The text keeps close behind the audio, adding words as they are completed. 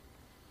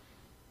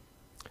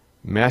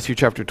Matthew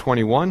chapter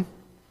 21,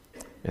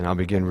 and I'll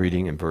begin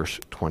reading in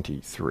verse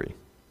 23.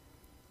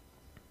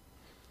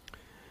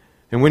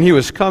 And when he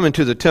was come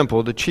into the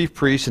temple, the chief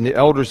priests and the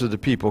elders of the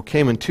people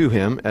came unto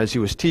him as he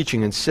was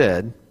teaching, and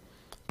said,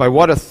 By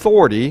what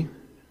authority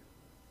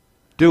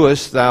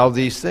doest thou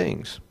these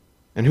things?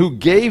 And who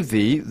gave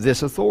thee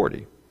this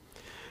authority?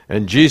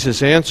 And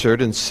Jesus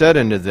answered and said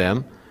unto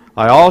them,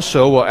 I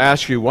also will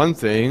ask you one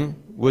thing,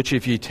 which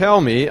if ye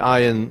tell me,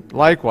 I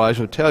likewise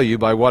will tell you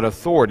by what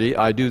authority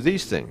I do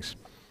these things.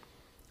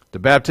 The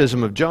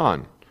baptism of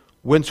John,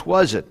 whence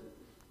was it?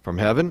 From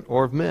heaven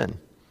or of men?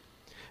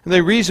 And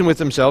they reasoned with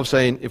themselves,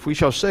 saying, If we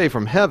shall say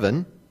from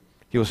heaven,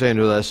 he will say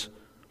unto us,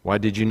 Why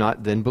did you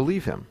not then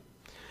believe him?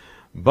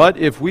 But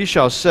if we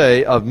shall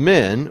say of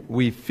men,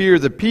 we fear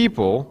the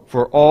people,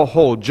 for all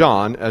hold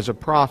John as a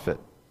prophet.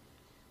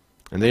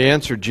 And they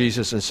answered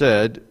Jesus and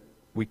said,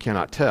 We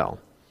cannot tell.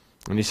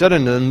 And he said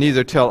unto them,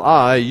 Neither tell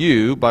I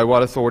you by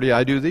what authority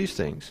I do these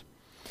things.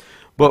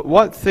 But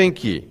what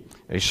think ye?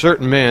 A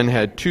certain man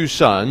had 2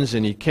 sons,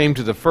 and he came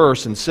to the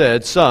first and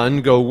said,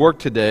 Son, go work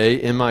today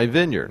in my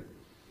vineyard.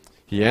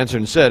 He answered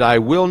and said, I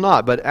will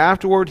not. But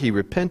afterward he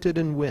repented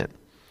and went.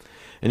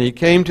 And he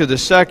came to the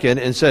second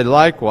and said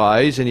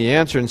likewise, and he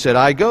answered and said,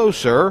 I go,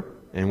 sir,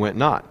 and went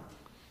not.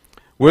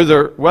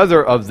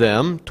 Whether of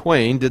them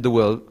twain did the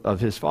will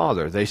of his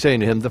father? They say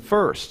unto him, the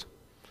first.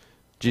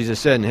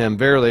 Jesus said unto him,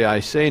 Verily I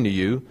say unto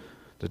you,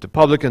 that the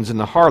publicans and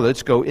the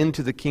harlots go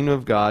into the kingdom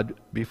of God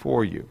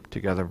before you.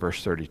 Together,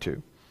 verse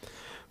 32.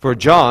 For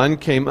John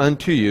came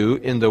unto you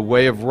in the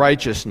way of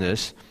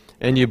righteousness,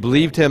 and ye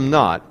believed him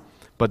not.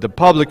 But the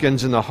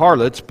publicans and the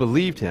harlots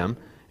believed him,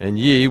 and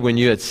ye, when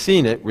you had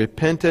seen it,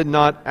 repented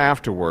not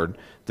afterward,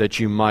 that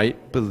you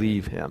might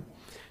believe him.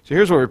 So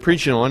here's what we're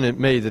preaching on.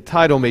 The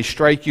title may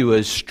strike you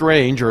as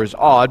strange or as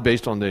odd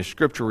based on the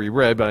scripture we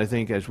read, but I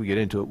think as we get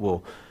into it,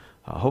 we'll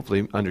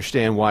hopefully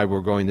understand why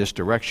we're going this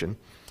direction.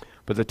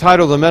 But the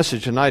title of the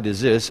message tonight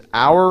is this: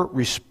 Our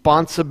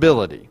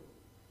Responsibility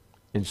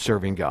in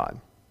Serving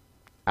God.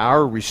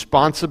 Our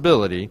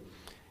responsibility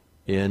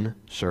in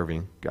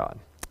serving God.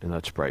 And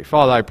let's pray.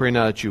 Father, I pray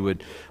now that you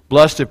would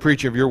bless the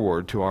preaching of your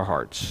word to our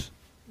hearts.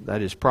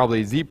 That is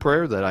probably the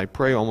prayer that I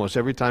pray almost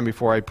every time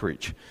before I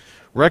preach.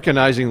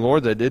 Recognizing,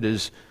 Lord, that it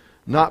is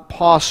not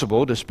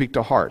possible to speak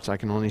to hearts. I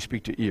can only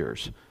speak to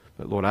ears.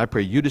 But Lord, I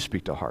pray you to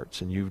speak to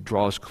hearts, and you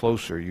draw us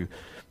closer. You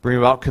bring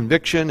about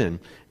conviction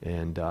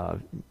and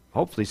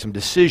hopefully some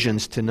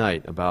decisions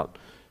tonight about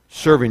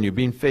serving you,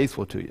 being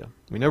faithful to you.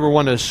 We never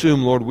want to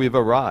assume, Lord, we've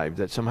arrived,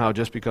 that somehow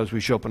just because we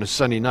show up on a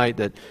Sunday night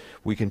that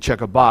we can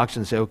check a box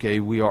and say, okay,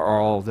 we are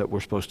all that we're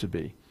supposed to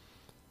be.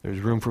 There's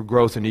room for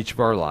growth in each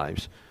of our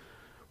lives.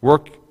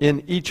 Work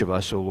in each of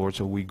us, O Lord,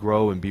 so we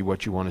grow and be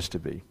what you want us to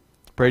be.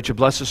 Pray that you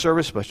bless the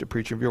service, bless the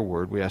preaching of your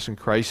word. We ask in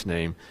Christ's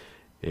name,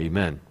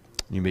 amen.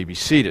 You may be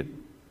seated.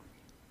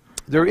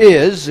 There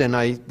is, and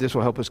this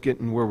will help us get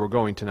in where we're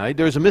going tonight,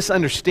 there's a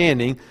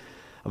misunderstanding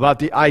about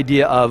the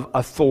idea of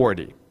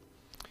authority.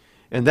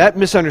 And that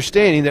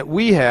misunderstanding that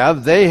we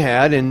have, they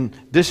had, and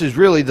this is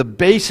really the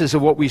basis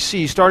of what we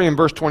see, starting in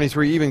verse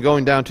 23, even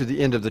going down to the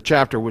end of the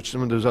chapter, which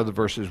some of those other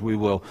verses we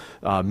will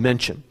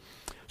mention.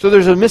 So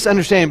there's a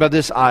misunderstanding about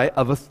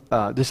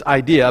this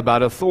idea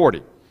about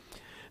authority.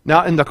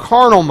 Now, in the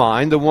carnal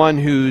mind, the one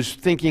who's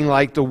thinking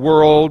like the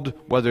world,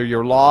 whether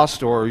you're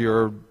lost or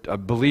you're a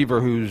believer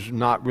who's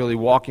not really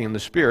walking in the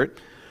Spirit,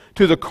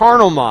 to the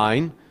carnal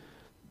mind,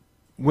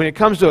 when it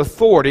comes to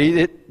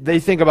authority,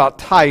 they think about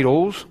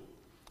titles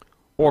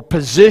or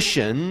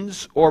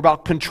positions or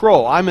about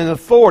control. I'm in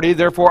authority,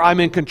 therefore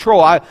I'm in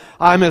control.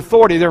 I'm in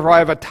authority, therefore I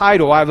have a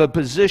title, I have a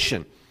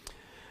position.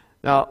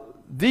 Now,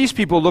 these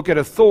people look at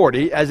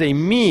authority as a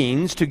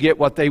means to get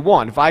what they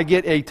want. If I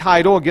get a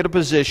title, or get a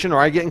position, or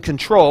I get in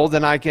control,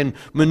 then I can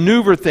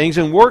maneuver things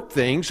and work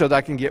things so that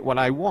I can get what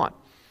I want.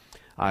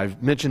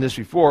 I've mentioned this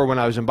before. When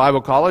I was in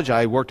Bible college,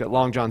 I worked at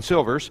Long John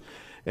Silver's.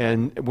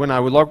 And when I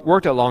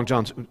worked at Long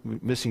John's,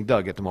 missing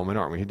Doug at the moment,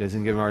 aren't we? He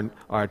doesn't give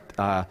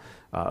our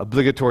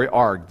obligatory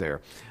ARG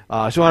there.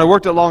 So when I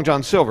worked at Long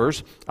John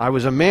Silver's, I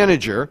was a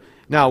manager.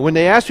 Now, when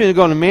they asked me to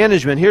go into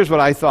management, here's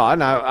what I thought.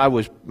 And I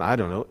was,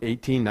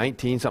 18,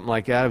 19, something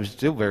like that. I was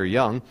still very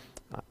young.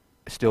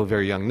 Still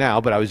very young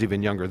now, but I was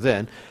even younger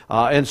then.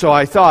 And so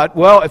I thought,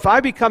 well, if I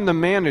become the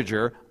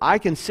manager, I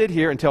can sit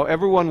here and tell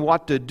everyone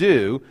what to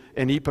do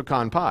and eat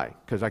pecan pie,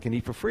 because I can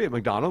eat for free at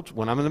McDonald's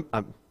when I'm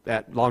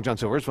at Long John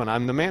Silver's when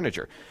I'm the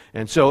manager.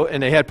 And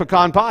they had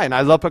pecan pie, and I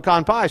love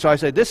pecan pie. So I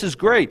said, this is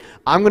great.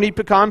 I'm going to eat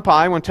pecan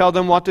pie. I'm going to tell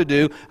them what to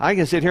do. I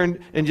can sit here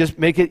and just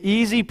make it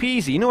easy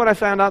peasy. You know what I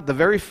found out the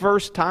very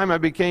first time I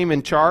became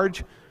in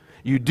charge?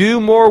 You do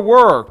more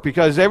work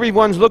because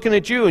everyone's looking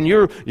at you, and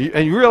you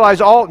realize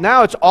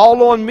now it's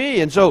all on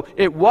me. And so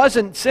it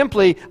wasn't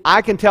simply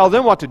I can tell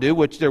them what to do,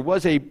 which there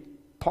was a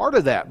part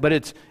of that,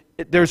 but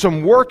there's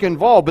some work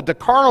involved. But the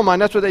carnal mind,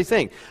 that's what they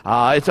think.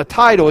 It's a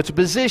title, it's a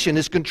position,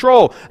 it's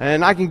control,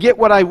 and I can get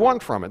what I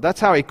want from it. That's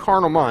how a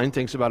carnal mind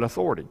thinks about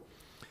authority.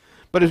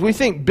 But as we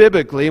think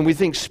biblically and we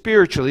think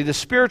spiritually, the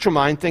spiritual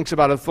mind thinks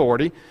about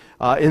authority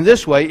in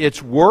this way: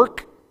 it's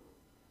work,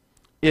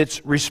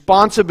 it's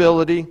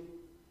responsibility,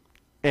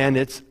 and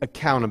it's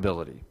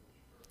accountability.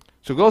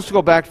 So let's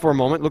go back for a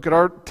moment. Look at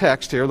our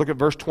text here. Look at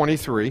verse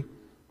 23.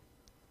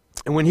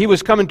 And when he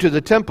was coming to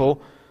the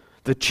temple,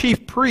 the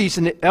chief priests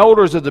and the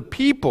elders of the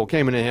people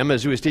came unto him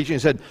as he was teaching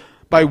and said,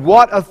 by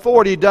what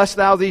authority dost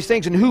thou these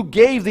things? And who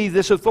gave thee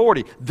this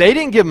authority? They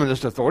didn't give him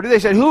this authority. They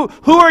said, who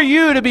are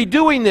you to be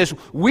doing this?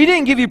 We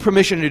didn't give you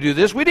permission to do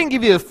this. We didn't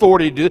give you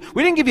authority to do this.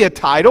 We didn't give you a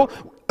title.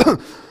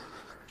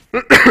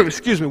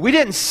 Excuse me. We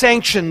didn't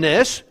sanction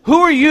this. Who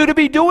are you to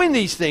be doing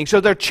these things? So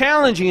they're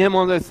challenging him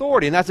on the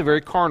authority, and that's a very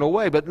carnal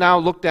way. But now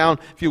look down,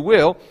 if you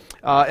will,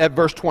 at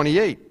verse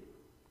 28.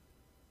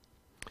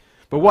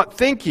 But what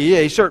think ye?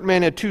 A certain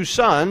man had 2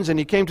 sons, and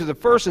he came to the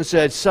first and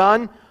said,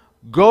 Son,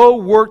 go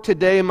work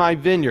today in my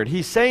vineyard.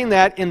 He's saying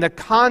that in the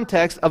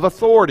context of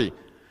authority.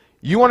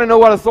 You want to know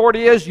what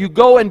authority is? You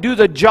go and do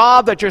the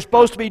job that you're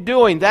supposed to be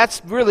doing.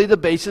 That's really the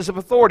basis of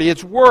authority.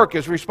 It's work,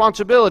 it's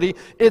responsibility,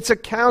 it's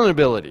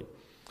accountability.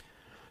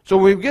 So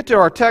when we get to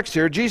our text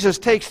here, Jesus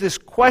takes this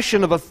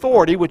question of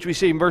authority, which we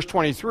see in verse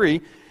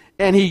 23,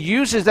 and he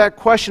uses that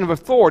question of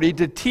authority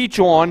to teach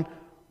on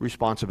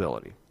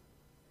responsibility.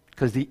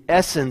 Because the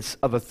essence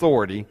of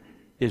authority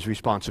is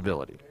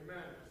responsibility.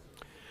 Amen.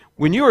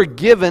 When you are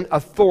given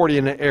authority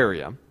in an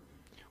area,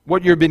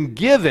 what you've been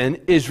given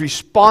is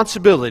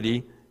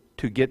responsibility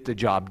to get the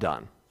job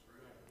done.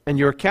 And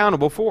you're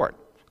accountable for it.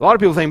 A lot of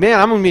people think, man,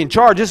 I'm going to be in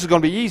charge. This is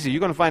going to be easy. You're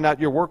going to find out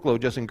your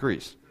workload just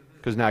increased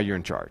because now you're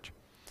in charge.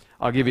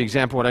 I'll give you an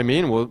example of what I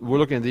mean. We're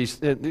looking at these.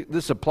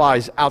 This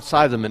applies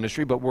outside of the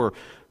ministry, but we're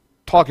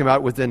talking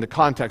about it within the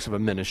context of a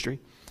ministry.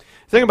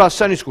 Think about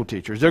Sunday school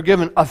teachers. They're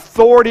given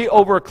authority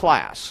over a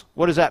class.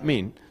 What does that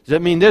mean? Does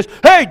that mean this?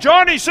 Hey,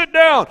 Johnny, sit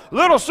down.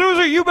 Little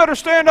Susie, you better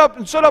stand up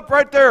and sit up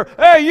right there.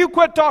 Hey, you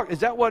quit talking.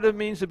 Is that what it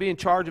means to be in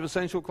charge of a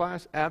Sunday school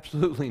class?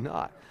 Absolutely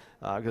not.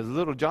 Because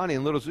little Johnny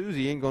and little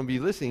Susie ain't going to be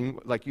listening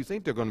like you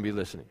think they're going to be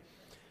listening.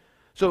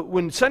 So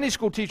when Sunday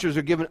school teachers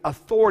are given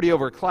authority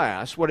over a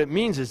class, what it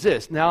means is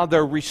this. Now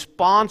they're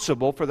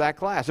responsible for that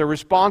class. They're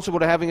responsible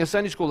to having a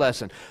Sunday school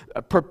lesson.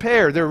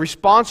 Prepare. They're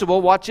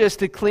responsible, watch this,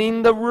 to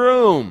clean the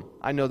room.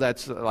 I know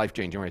that's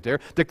life-changing right there.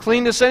 To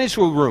clean the Sunday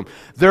school room.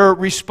 They're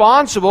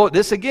responsible,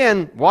 this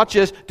again, watch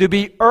this, to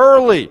be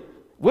early.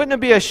 Wouldn't it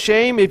be a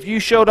shame if you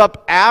showed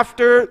up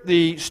after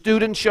the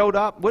student showed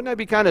up? Wouldn't that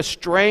be kind of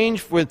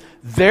strange with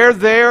they're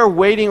there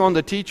waiting on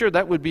the teacher?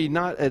 That would be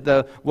not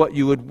what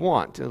you would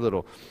want. A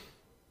little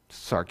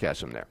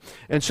sarcasm there.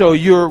 And so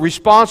you're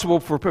responsible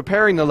for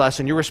preparing the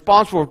lesson. You're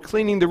responsible for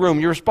cleaning the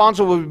room. You're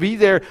responsible to be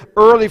there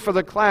early for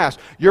the class.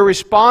 You're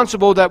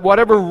responsible that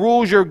whatever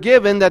rules you're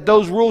given, that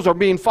those rules are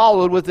being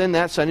followed within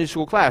that Sunday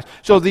school class.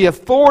 So the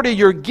authority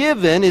you're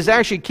given is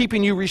actually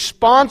keeping you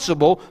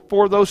responsible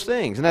for those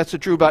things. And that's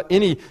true about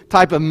any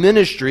type of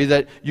ministry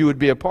that you would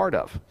be a part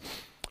of.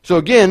 So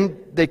again,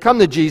 they come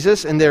to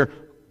Jesus and they're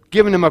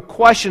giving him a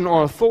question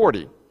on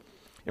authority.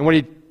 And when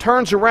he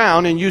turns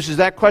around and uses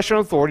that question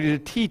of authority to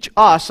teach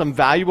us some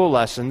valuable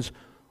lessons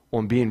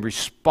on being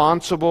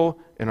responsible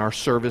in our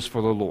service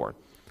for the Lord.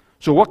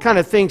 So what kind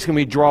of things can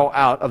we draw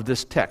out of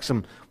this text?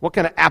 What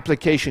kind of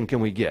application can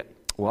we get?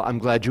 Well, I'm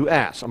glad you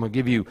asked. I'm going to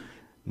give you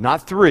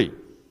not 3.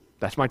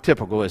 That's my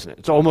typical, isn't it?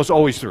 It's almost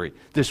always 3.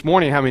 This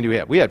morning, how many do we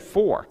have? We had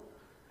 4.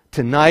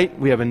 Tonight,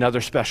 we have another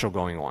special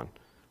going on.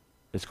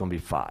 It's going to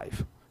be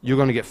 5. You're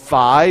going to get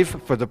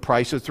 5 for the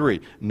price of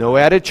 3. No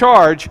added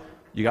charge.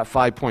 You got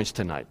 5 points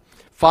tonight.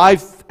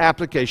 5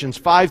 applications,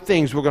 5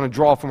 things we're going to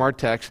draw from our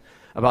text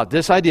about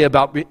this idea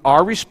about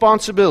our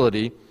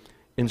responsibility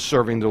in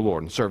serving the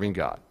Lord and serving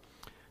God.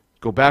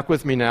 Go back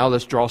with me now.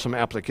 Let's draw some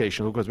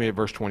application. Look with me at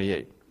verse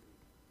 28.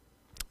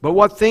 But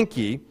what think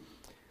ye?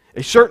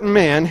 A certain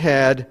man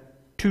had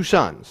 2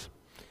 sons.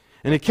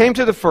 And he came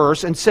to the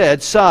first and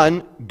said,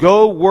 Son,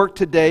 go work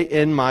today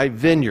in my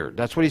vineyard.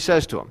 That's what he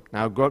says to him.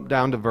 Now go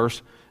down to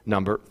verse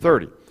number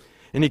 30.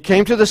 And he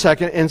came to the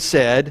second and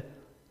said,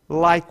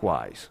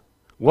 likewise.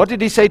 What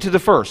did he say to the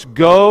first?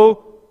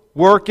 Go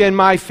work in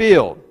my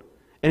field.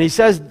 And he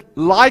says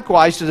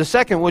likewise to the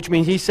second, which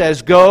means he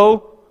says,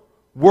 go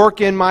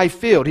work in my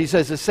field. He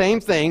says the same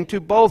thing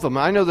to both of them.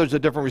 I know there's a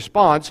different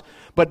response,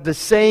 but the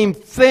same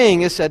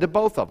thing is said to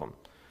both of them.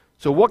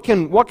 So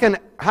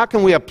how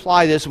can we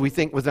apply this, we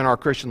think, within our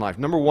Christian life?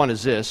 Number 1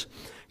 is this.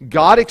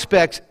 God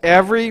expects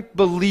every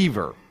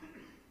believer,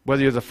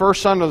 whether you're the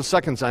first son or the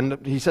second son,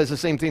 he says the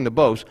same thing to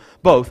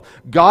both.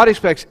 God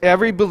expects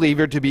every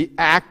believer to be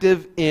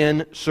active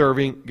in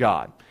serving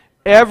God.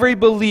 Every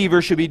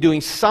believer should be doing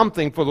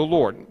something for the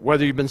Lord.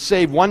 Whether you've been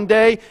saved one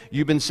day,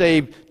 you've been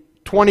saved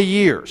 20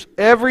 years.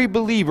 Every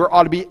believer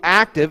ought to be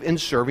active in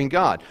serving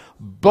God.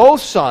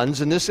 Both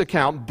sons, in this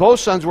account, both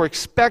sons were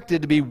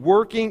expected to be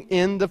working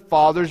in the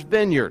Father's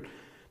vineyard.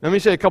 Let me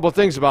say a couple of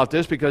things about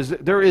this, because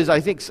there is, I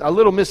think, a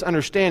little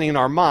misunderstanding in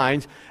our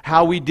minds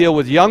how we deal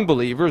with young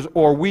believers,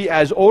 or we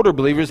as older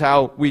believers,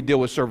 how we deal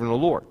with serving the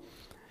Lord.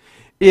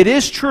 It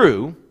is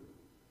true,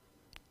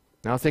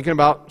 now thinking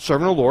about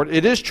serving the Lord,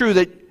 it is true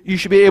that you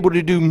should be able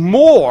to do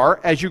more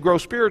as you grow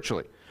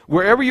spiritually.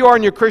 Wherever you are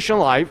in your Christian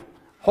life,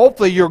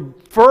 Hopefully you're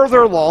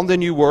further along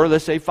than you were,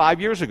 let's say,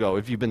 5 years ago,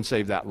 if you've been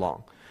saved that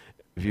long.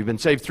 If you've been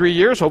saved 3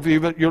 years, hopefully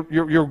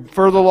you're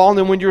further along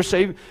than when you were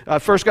saved,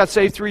 first got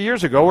saved 3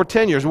 years ago, or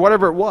 10 years, or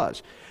whatever it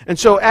was. And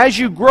so as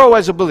you grow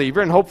as a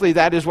believer, and hopefully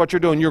that is what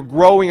you're doing, you're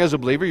growing as a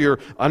believer, you're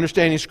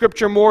understanding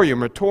Scripture more, you're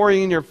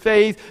maturing in your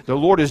faith, the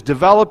Lord is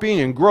developing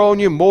and growing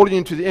you, molding you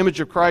into the image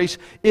of Christ.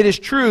 It is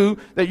true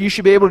that you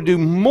should be able to do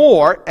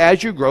more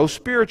as you grow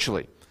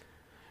spiritually.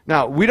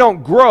 Now, we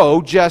don't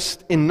grow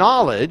just in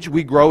knowledge,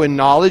 we grow in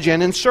knowledge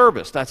and in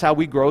service. That's how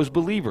we grow as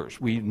believers.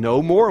 We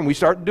know more and we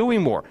start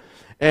doing more.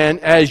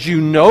 And as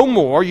you know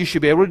more, you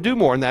should be able to do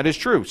more, and that is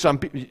true. Some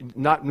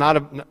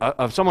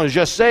someone who's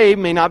just saved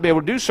may not be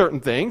able to do certain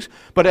things,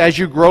 but as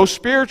you grow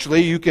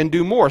spiritually, you can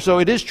do more. So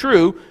it is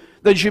true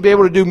that you should be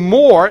able to do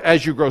more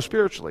as you grow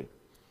spiritually.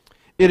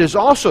 It is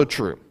also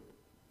true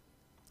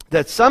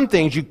that some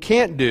things you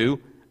can't do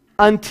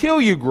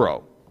until you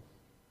grow.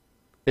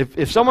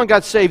 If someone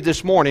got saved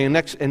this morning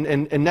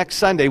and next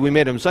Sunday we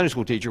made him a Sunday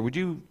school teacher, would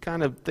you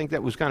kind of think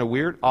that was kind of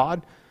weird,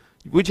 odd?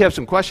 Would you have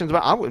some questions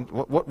about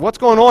what's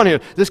going on here?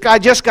 This guy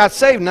just got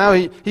saved. Now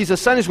he's a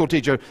Sunday school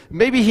teacher.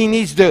 Maybe he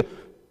needs to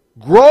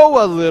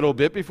grow a little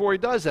bit before he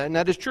does that, and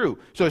that is true.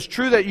 So it's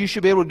true that you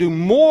should be able to do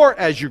more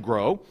as you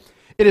grow.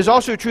 It is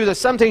also true that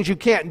some things you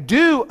can't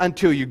do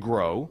until you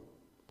grow.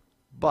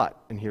 But,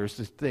 and here's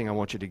the thing I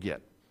want you to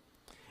get.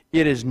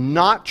 It is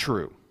not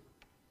true,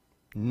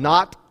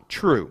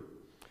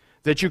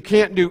 that you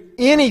can't do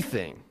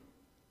anything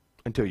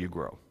until you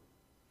grow.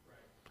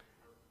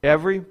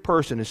 Every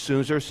person, as soon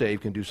as they're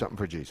saved, can do something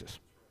for Jesus.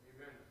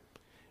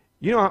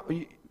 You know,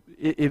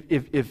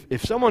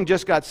 if someone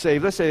just got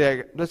saved, let's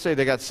say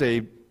they got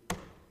saved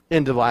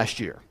into last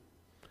year,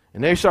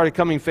 and they started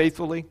coming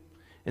faithfully,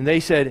 and they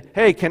said,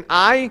 "Hey, can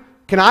I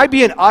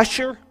be an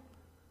usher?"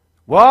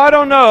 Well, I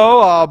don't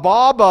know,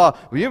 Bob.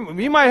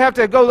 You might have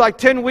to go like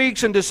 10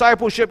 weeks in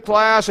discipleship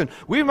class, and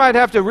we might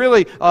have to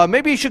really,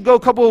 maybe you should go a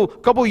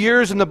couple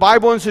years in the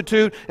Bible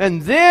Institute,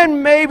 and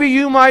then maybe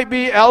you might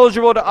be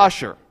eligible to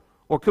usher.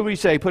 Or could we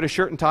say, put a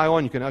shirt and tie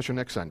on, you can usher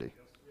next Sunday?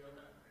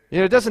 You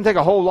know, it doesn't take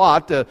a whole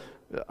lot to,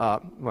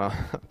 well,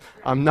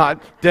 I'm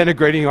not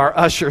denigrating our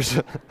ushers.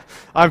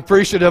 I'm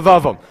appreciative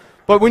of them.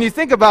 But when you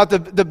think about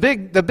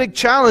the big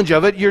challenge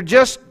of it, you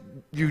just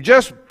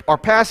are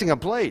passing a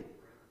plate.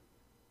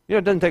 You know,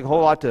 it doesn't take a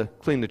whole lot to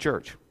clean the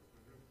church.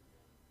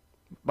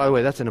 By the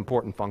way, that's an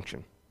important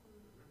function.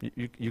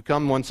 You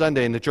come one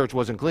Sunday and the church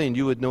wasn't clean,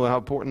 you would know how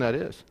important that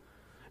is.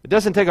 It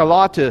doesn't take a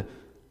lot to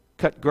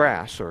cut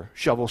grass or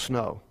shovel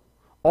snow.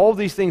 All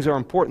these things are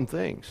important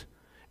things.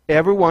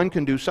 Everyone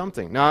can do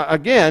something. Now,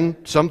 again,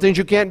 some things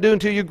you can't do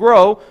until you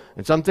grow,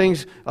 and some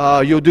things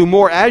you'll do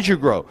more as you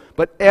grow.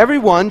 But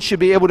everyone should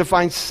be able to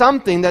find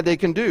something that they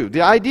can do.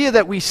 The idea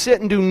that we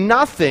sit and do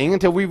nothing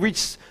until we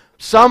reach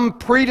some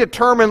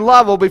predetermined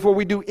level before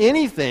we do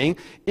anything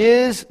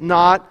is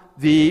not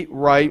the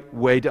right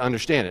way to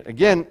understand it.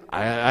 Again,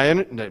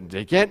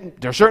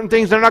 there are certain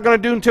things they're not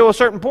going to do until a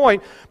certain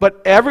point, but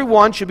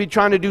everyone should be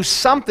trying to do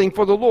something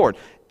for the Lord.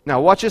 Now,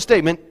 watch this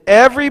statement.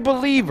 Every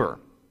believer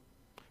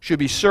should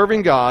be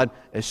serving God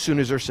as soon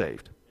as they're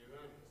saved.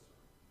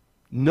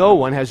 No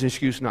one has an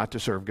excuse not to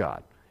serve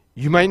God.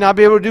 You may not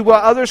be able to do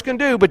what others can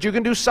do, but you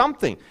can do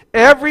something.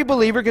 Every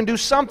believer can do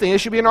something. It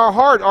should be in our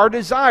heart, our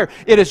desire.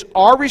 It is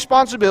our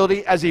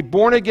responsibility as a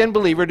born-again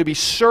believer to be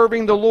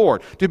serving the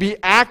Lord, to be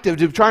active,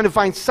 to trying to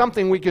find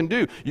something we can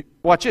do.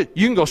 Watch it.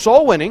 You can go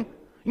soul winning.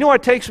 You know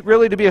what it takes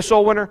really to be a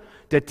soul winner?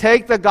 To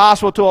take the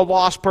gospel to a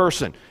lost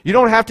person. You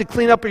don't have to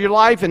clean up your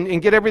life and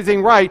get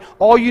everything right.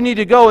 All you need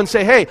to go and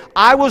say, hey,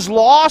 I was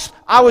lost.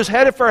 I was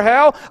headed for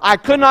hell. I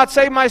could not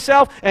save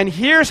myself. And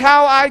here's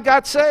how I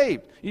got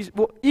saved.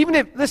 Well, even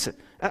if, listen,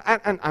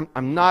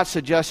 I'm not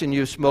suggesting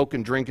you smoke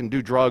and drink and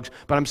do drugs,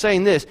 but I'm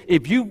saying this.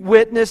 If you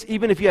witness,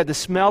 even if you had the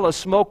smell of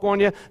smoke on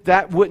you,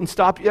 that wouldn't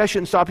stop you. That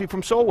shouldn't stop you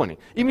from soul winning.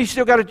 Even if you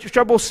still got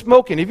trouble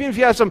smoking, even if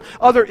you have some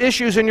other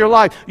issues in your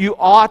life, you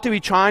ought to be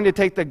trying to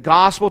take the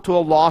gospel to a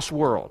lost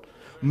world.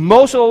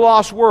 Most of the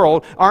lost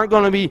world aren't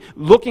going to be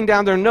looking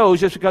down their nose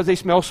just because they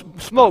smell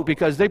smoke,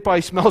 because they probably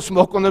smell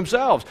smoke on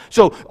themselves.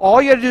 So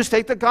all you have to do is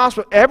take the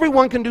gospel.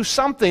 Everyone can do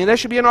something, and that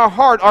should be in our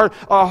heart, our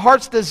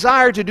heart's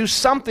desire to do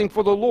something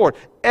for the Lord.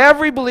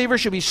 Every believer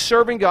should be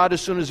serving God as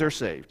soon as they're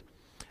saved.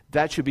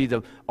 That should be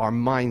our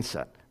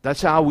mindset.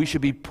 That's how we should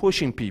be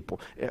pushing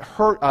people.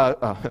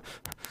 I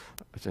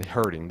say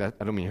hurting. I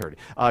don't mean hurting.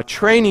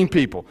 Training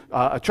people,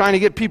 trying to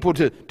get people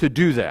to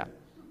do that.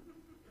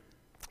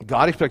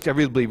 God expects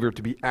every believer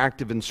to be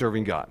active in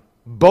serving God.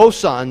 Both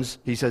sons,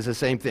 he says the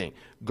same thing.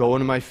 Go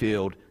into my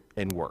field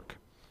and work.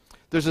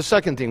 There's a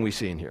second thing we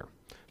see in here.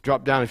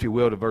 Drop down, if you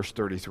will, to verse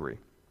 33.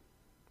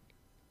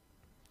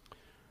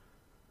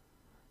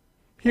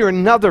 Here,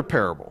 another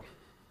parable.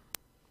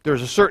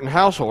 There's a certain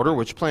householder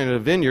which planted a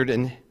vineyard,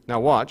 and now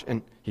watch,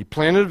 and he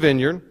planted a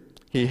vineyard,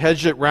 he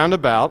hedged it round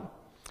about,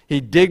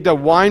 he digged a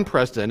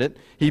winepress in it,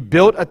 he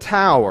built a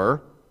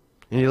tower,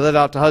 and he let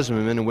out the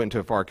husbandmen and went to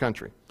a far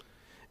country.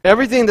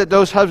 Everything that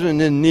those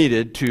husbandmen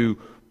needed to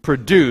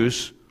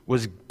produce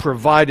was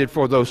provided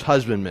for those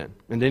husbandmen.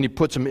 And then he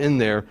puts them in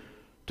there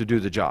to do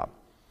the job.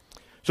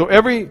 So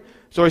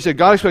he said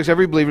God expects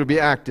every believer to be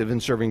active in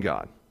serving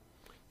God.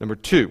 Number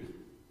 2,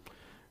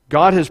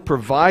 God has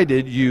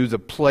provided you the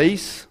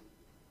place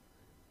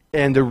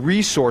and the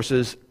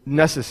resources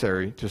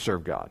necessary to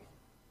serve God.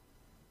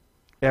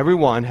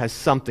 Everyone has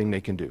something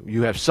they can do.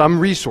 You have some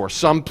resource,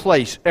 some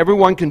place.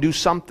 Everyone can do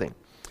something.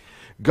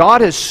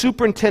 God has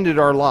superintended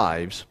our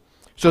lives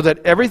so that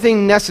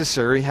everything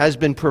necessary has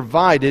been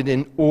provided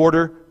in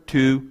order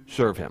to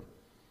serve Him.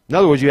 In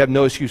other words, you have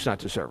no excuse not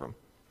to serve Him.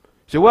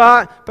 You say,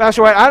 well,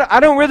 Pastor White, I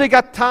don't really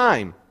got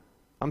time.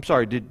 I'm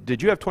sorry,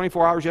 did you have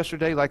 24 hours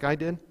yesterday like I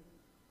did?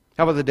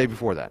 How about the day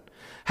before that?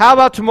 How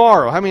about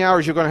tomorrow? How many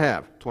hours are you going to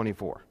have?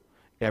 24.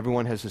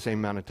 Everyone has the same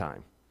amount of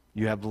time.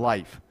 You have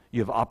life.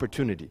 You have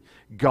opportunity.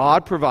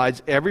 God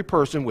provides every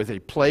person with a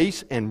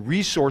place and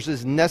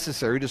resources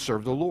necessary to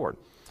serve the Lord.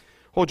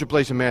 Hold your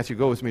place in Matthew.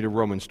 Go with me to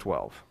Romans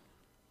 12.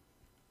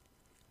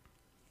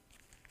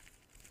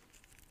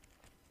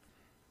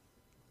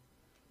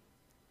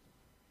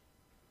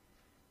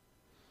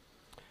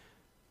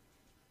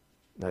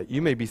 Now,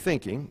 you may be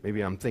thinking, maybe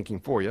I'm thinking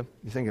for you,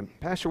 you're thinking,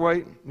 Pastor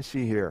White, let me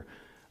see here.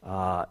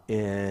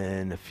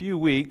 In a few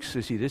weeks,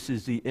 this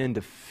is the end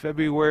of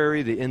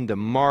February, the end of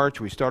March,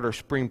 we start our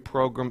spring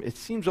program. It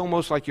seems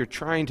almost like you're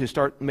trying to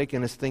start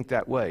making us think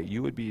that way.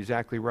 You would be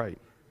exactly right.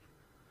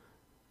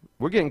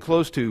 We're getting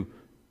close to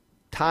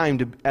time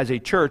to, as a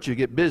church, to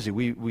get busy.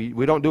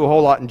 We don't do a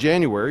whole lot in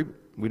January.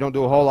 We don't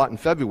do a whole lot in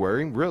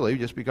February, really,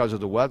 just because of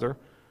the weather.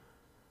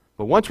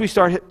 But once we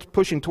start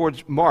pushing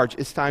towards March,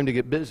 it's time to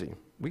get busy.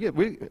 Let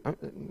me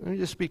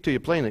just speak to you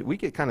plainly. We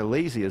get kind of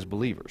lazy as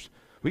believers.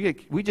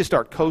 We just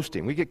start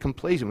coasting. We get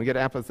complacent. We get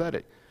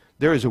apathetic.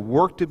 There is a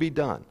work to be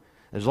done.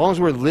 As long as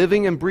we're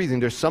living and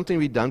breathing, there's something to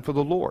be done for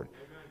the Lord.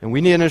 And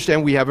we need to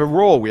understand we have a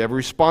role. We have a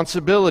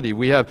responsibility.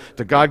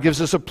 God gives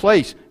us a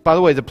place. By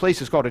the way, the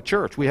place is called a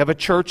church. We have a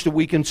church that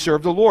we can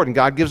serve the Lord, and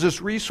God gives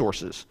us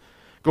resources.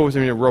 Go with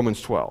me to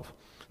Romans 12.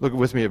 Look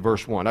with me at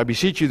verse 1. I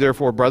beseech you,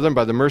 therefore, brethren,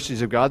 by the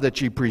mercies of God,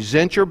 that ye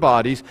present your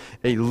bodies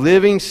a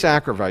living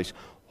sacrifice,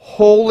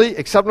 holy,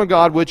 acceptable to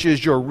God, which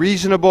is your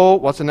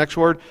reasonable, what's the next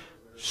word?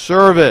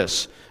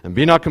 Service. And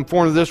be not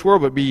conformed to this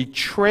world, but be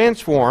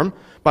transformed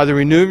by the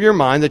renewing of your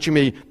mind, that you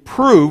may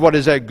prove what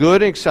is that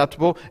good and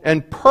acceptable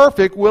and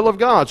perfect will of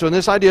God. So in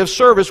this idea of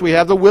service, we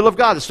have the will of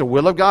God. It's the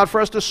will of God for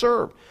us to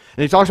serve.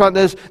 And he talks about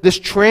this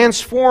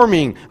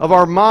transforming of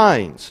our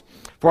minds.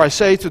 For I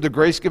say, through the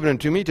grace given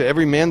unto me, to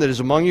every man that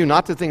is among you,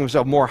 not to think of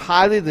himself more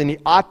highly than he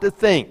ought to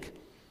think.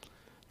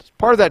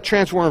 Part of that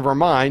transforming of our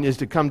mind is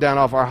to come down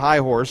off our high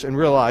horse and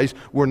realize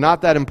we're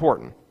not that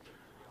important.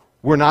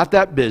 We're not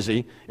that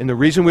busy, and the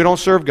reason we don't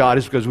serve God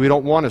is because we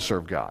don't want to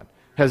serve God.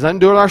 It has nothing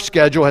to do with our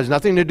schedule, has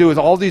nothing to do with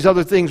all these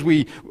other things,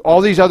 all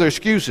these other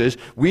excuses.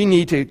 We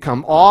need to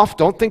come off.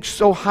 Don't think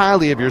so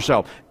highly of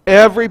yourself.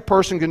 Every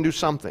person can do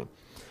something.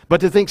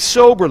 But to think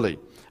soberly,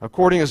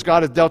 according as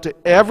God hath dealt to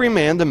every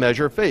man the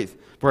measure of faith.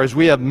 For as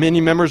we have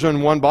many members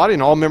in one body,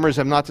 and all members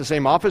have not the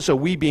same office, so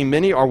we being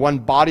many are one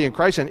body in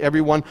Christ, and every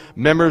one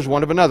members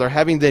one of another,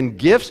 having then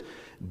gifts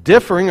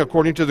differing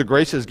according to the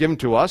grace that is given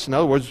to us. In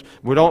other words,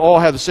 we don't all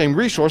have the same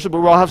resources,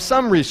 but we all have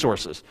some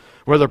resources.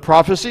 Whether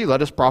prophecy,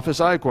 let us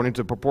prophesy according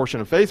to the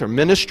proportion of faith, or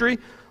ministry,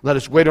 let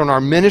us wait on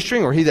our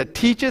ministering, or he that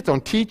teacheth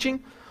on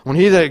teaching, on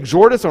he that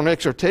exhorteth on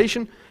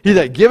exhortation, he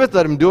that giveth,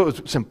 let him do it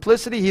with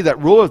simplicity, he that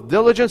ruleth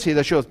diligence, he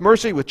that showeth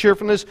mercy with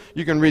cheerfulness.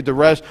 You can read the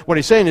rest. What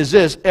he's saying is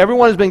this: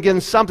 everyone has been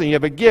given something. You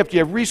have a gift, you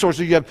have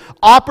resources, you have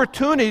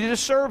opportunity to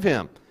serve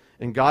him.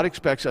 And God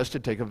expects us to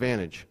take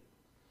advantage.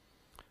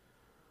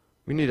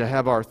 We need to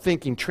have our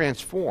thinking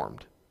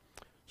transformed.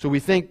 So we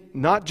think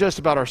not just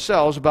about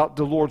ourselves, about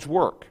the Lord's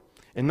work.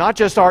 And not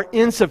just our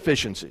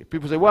insufficiency.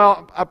 People say,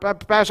 well,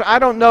 Pastor, I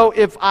don't know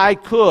if I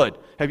could.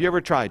 Have you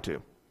ever tried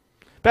to?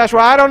 Pastor,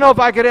 I don't know if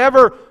I could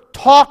ever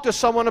talk to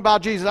someone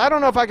about Jesus. I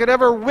don't know if I could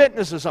ever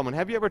witness to someone.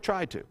 Have you ever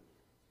tried to?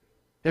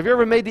 Have you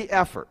ever made the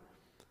effort?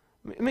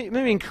 Let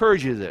me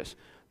encourage you this.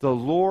 The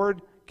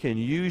Lord can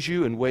use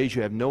you in ways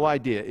you have no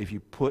idea if you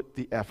put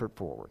the effort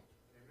forward.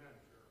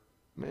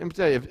 Let me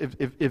tell you,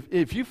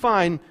 if you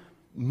find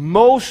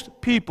most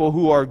people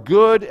who are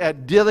good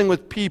at dealing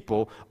with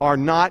people are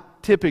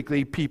not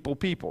typically people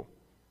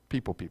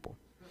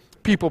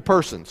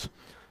persons.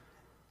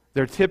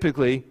 They're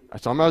typically,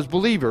 sometimes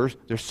believers,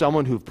 they're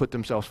someone who've put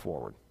themselves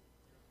forward.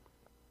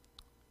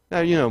 Now,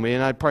 you know me,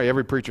 and probably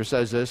every preacher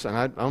says this, and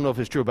I don't know if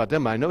it's true about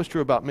them, but I know it's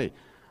true about me.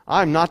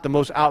 I'm not the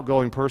most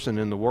outgoing person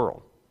in the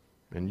world.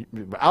 And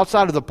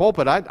outside of the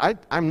pulpit,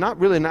 I'm not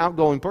really an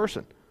outgoing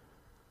person.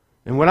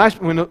 And when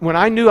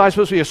I knew I was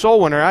supposed to be a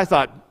soul winner, I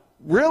thought,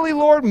 really,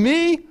 Lord,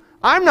 me?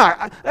 I'm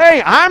not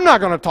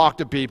going to talk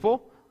to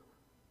people.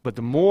 But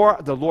the more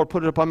the Lord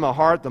put it upon my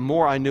heart, the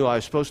more I knew I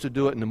was supposed to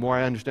do it, and the more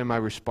I understand my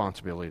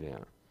responsibility in it.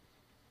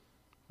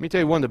 Let me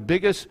tell you, one of the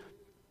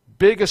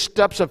biggest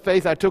steps of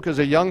faith I took as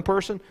a young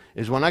person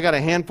is when I got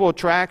a handful of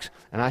tracts,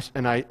 and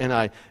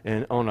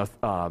on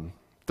a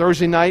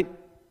Thursday night,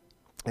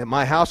 at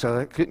my house.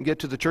 I couldn't get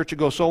to the church to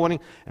go soul winning.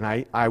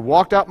 And I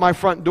walked out my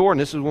front door,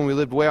 and this is when we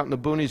lived way out in the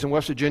boonies in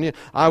West Virginia.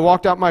 I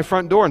walked out my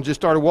front door and just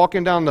started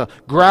walking down the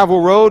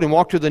gravel road and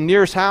walked to the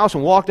nearest house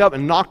and walked up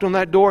and knocked on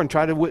that door and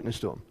tried to witness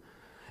to them.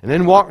 And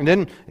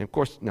then of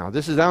course, now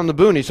this is down in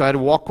the boonies, so I had to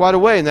walk quite a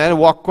way, and then I had to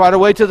walk quite a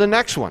way to the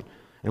next one.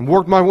 And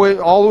worked my way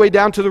all the way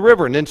down to the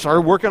river, and then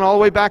started working all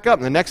the way back up.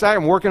 And the next night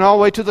I'm working all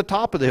the way to the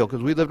top of the hill,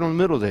 because we lived in the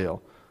middle of the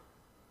hill.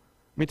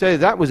 Let me tell you,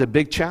 that was a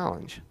big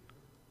challenge.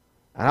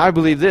 And I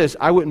believe this,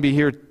 I wouldn't be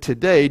here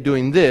today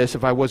doing this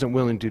if I wasn't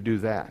willing to do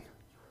that.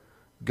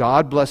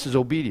 God blesses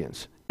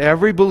obedience.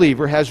 Every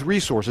believer has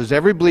resources.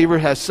 Every believer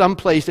has some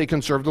place they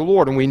can serve the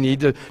Lord, and we need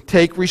to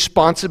take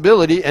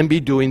responsibility and be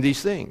doing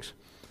these things.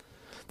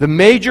 The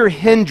major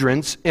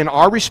hindrance in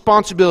our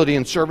responsibility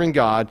in serving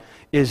God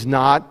is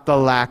not the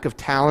lack of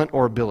talent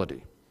or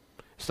ability.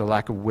 It's the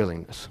lack of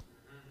willingness.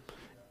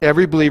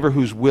 Every believer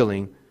who's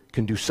willing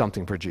can do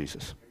something for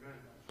Jesus.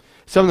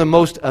 Some of the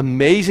most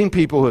amazing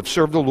people who have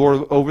served the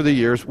Lord over the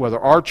years, whether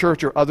our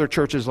church or other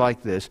churches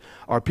like this,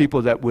 are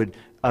people that would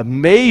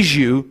amaze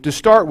you to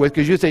start with,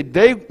 because you say,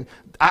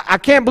 I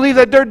can't believe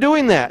that they're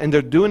doing that. And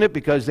they're doing it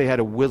because they had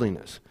a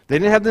willingness. They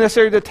didn't have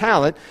necessarily the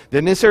talent. They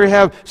didn't necessarily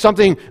have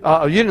something.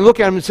 You didn't look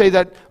at them and say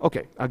that,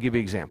 okay, I'll give you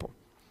an example.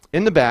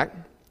 In the back,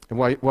 and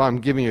while I'm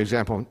giving you an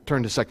example,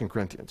 turn to 2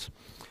 Corinthians.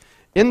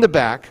 In the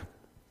back,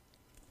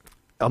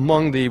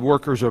 among the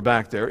workers who are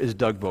back there, is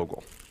Doug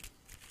Vogel.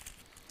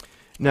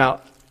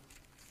 Now,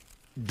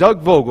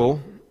 Doug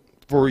Vogel,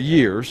 for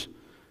years,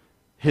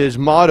 his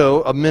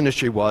motto of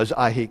ministry was,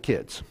 I hate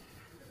kids.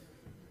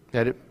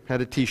 Had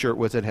a t-shirt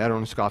with it, had it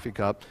on a coffee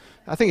cup.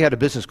 I think he had a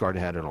business card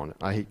that had it on it,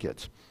 I hate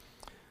kids.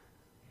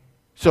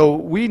 So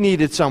we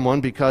needed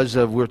someone, because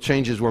of what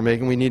changes we're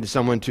making, we needed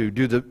someone to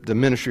do the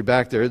ministry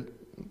back there,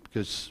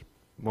 because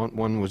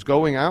one was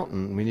going out,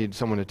 and we needed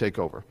someone to take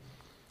over.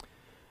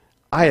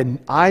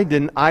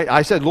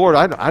 I said, Lord,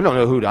 I don't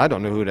know who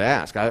to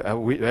ask.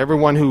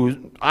 Everyone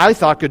who I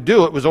thought could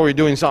do it was already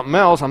doing something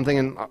else. I'm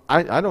thinking,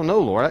 I don't know,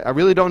 Lord. I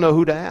really don't know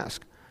who to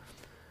ask.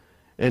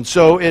 And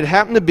so it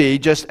happened to be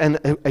just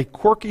a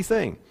quirky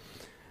thing.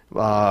 It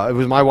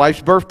was my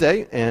wife's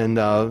birthday, and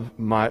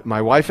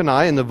my wife and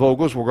I and the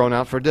Vogels were going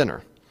out for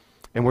dinner.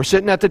 And we're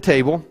sitting at the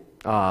table,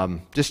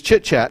 just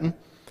chit-chatting.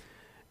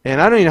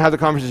 And I don't even know how the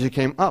conversation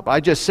came up.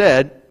 I just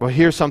said, well,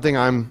 here's something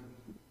I'm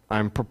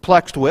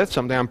perplexed with,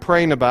 something I'm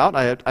praying about.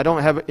 I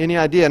don't have any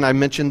idea, and I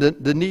mentioned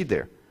the need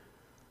there.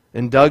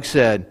 And Doug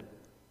said,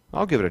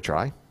 I'll give it a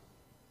try.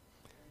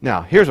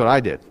 Now, here's what I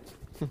did.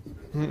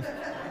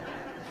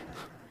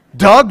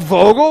 Doug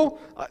Vogel?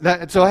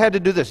 So I had to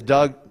do this.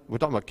 Doug, we're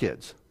talking about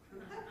kids.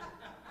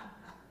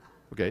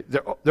 Okay,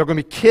 there are going to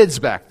be kids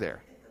back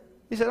there.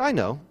 He said, I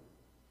know.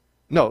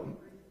 No,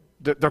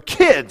 they're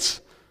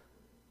kids.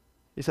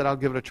 He said, I'll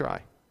give it a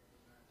try.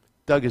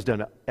 Doug has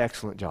done an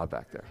excellent job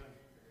back there.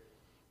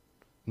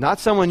 Not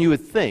someone you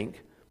would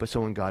think, but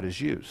someone God has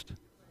used.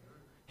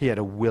 He had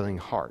a willing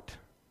heart.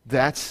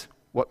 That's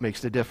what makes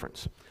the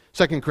difference.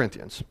 2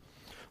 Corinthians.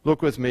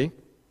 Look with me.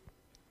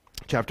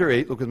 Chapter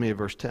 8, look with me at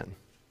verse 10.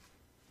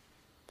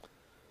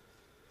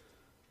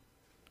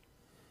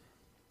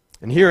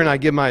 And herein I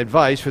give my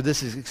advice, for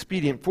this is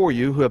expedient for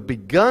you, who have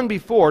begun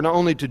before, not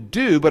only to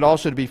do, but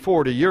also to be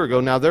forward a year ago.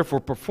 Now therefore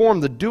perform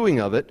the doing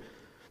of it.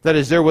 That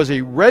is, there was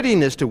a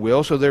readiness to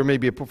will, so there may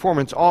be a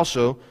performance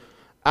also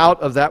out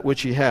of that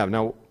which ye have.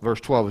 Now, verse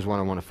 12 is what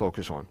I want to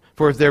focus on.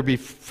 For if there be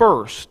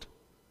first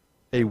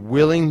a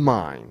willing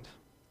mind,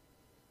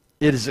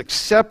 it is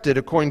accepted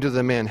according to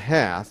the man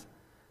hath,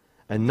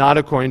 and not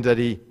according that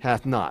he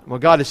hath not.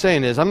 What God is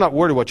saying is, I'm not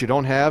worried what you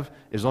don't have,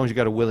 as long as you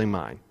got a willing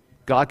mind.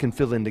 God can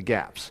fill in the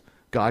gaps.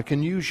 God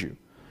can use you.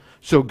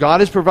 So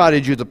God has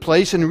provided you the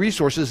place and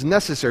resources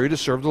necessary to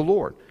serve the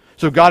Lord.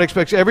 So God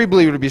expects every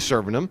believer to be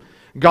serving Him.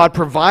 God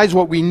provides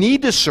what we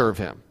need to serve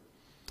Him.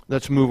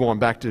 Let's move on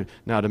back to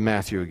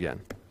Matthew again.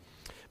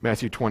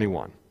 Matthew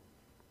 21.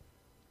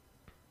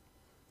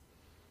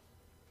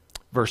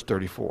 Verse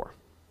 34.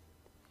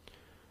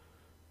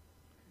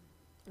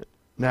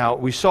 Now,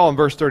 we saw in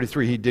verse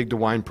 33, he digged a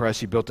wine press,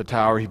 he built a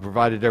tower, he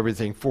provided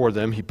everything for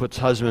them. He puts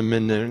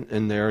husbandmen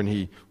in there, and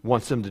he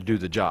wants them to do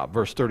the job.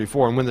 Verse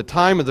 34, and when the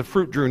time of the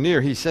fruit drew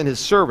near, he sent his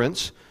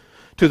servants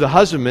to the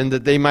husbandmen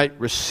that they might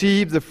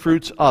receive the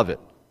fruits of it.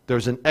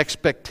 There's an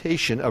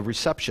expectation of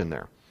reception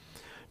there.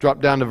 Drop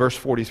down to verse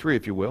 43,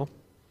 if you will.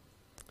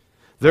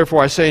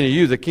 Therefore I say unto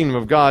you, the kingdom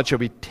of God shall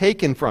be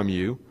taken from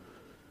you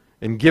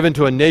and given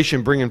to a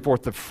nation bringing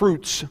forth the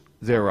fruits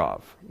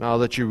thereof. Now I'll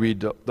let you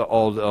read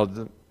all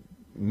the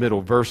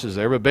middle verses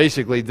there, but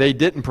basically they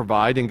didn't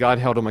provide and God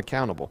held them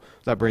accountable.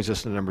 That brings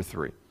us to number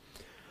 3.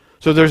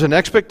 So there's an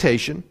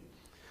expectation.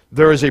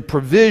 There is a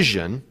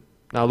provision.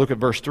 Now look at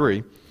verse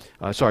 3.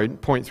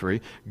 Point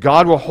 3.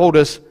 God will hold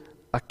us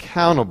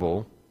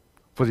accountable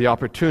for the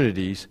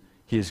opportunities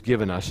He has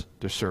given us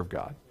to serve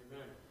God.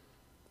 Amen.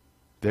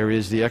 There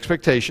is the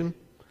expectation,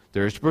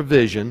 there is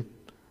provision,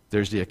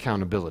 there's the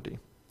accountability.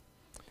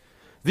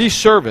 These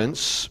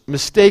servants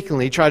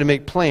mistakenly try to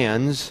make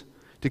plans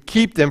to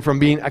keep them from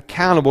being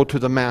accountable to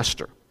the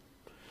master.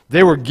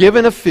 They were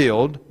given a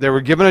field. They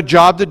were given a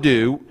job to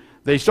do.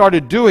 They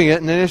started doing it,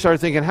 and then they started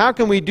thinking, how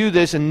can we do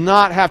this and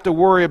not have to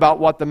worry about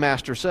what the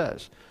master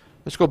says?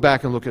 Let's go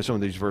back and look at some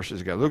of these verses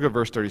together. Look at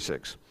verse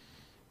 36.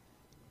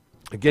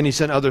 Again, he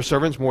sent other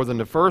servants more than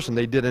the first, and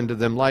they did unto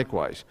them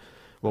likewise.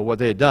 Well, what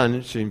they had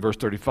done, see in verse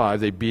 35,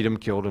 they beat him,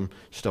 killed him,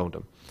 stoned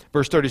him.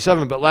 Verse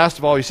 37, but last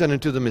of all he sent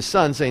unto them his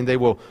son, saying, they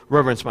will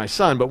reverence my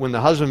son. But when the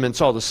husbandmen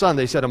saw the son,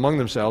 they said among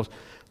themselves,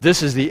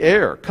 this is the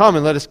heir. Come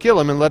and let us kill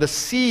him, and let us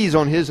seize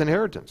on his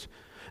inheritance.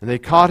 And they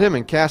caught him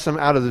and cast him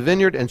out of the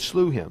vineyard and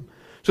slew him.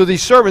 So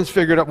these servants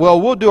figured out, well,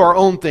 we'll do our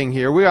own thing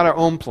here. We got our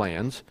own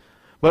plans.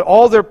 But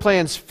all their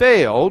plans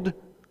failed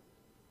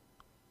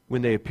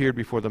when they appeared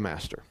before the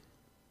master.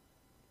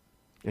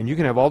 And you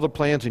can have all the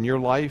plans in your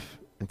life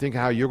and think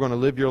how you're going to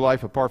live your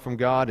life apart from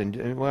God.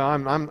 And well,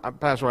 I'm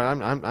Pastor,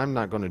 I'm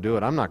not going to do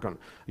it. I'm not going.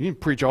 You can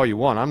preach all you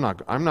want. I'm not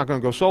going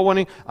to go soul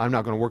winning. I'm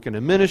not going to work in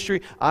a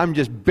ministry. I'm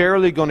just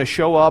barely going to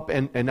show up,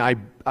 and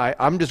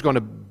I'm just going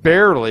to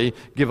barely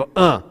give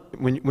a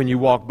when you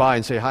walk by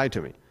and say hi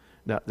to me.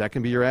 Now that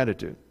can be your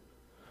attitude,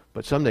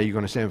 but someday you're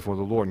going to stand before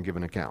the Lord and give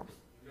an account.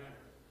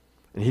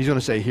 And He's going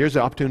to say, here's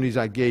the opportunities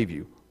I gave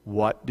you.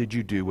 What did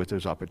you do with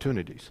those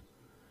opportunities?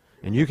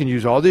 And you can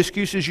use all the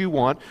excuses you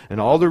want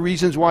and all the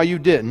reasons why you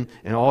didn't,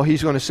 and all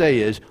He's going to say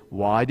is,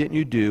 why didn't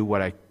you do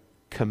what I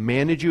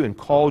commanded you and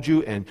called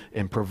you and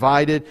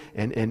provided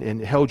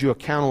and held you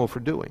accountable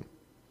for doing?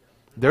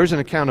 There's an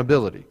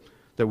accountability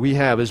that we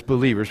have as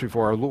believers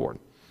before our Lord.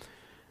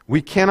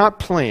 We cannot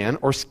plan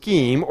or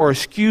scheme or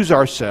excuse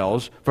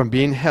ourselves from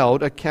being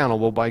held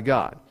accountable by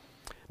God.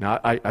 Now,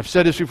 I've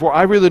said this before,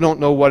 I really don't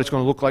know what it's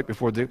going to look like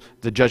before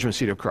the judgment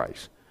seat of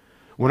Christ.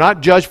 We're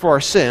not judged for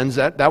our sins.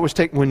 That was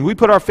taken when we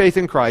put our faith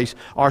in Christ,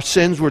 our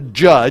sins were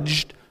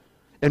judged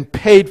and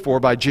paid for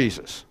by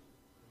Jesus.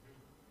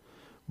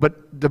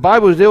 But the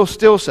Bible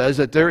still says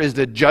that there is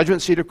the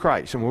judgment seat of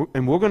Christ,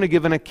 and we're going to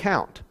give an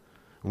account.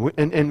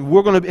 And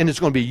it's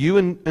going to be you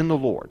and the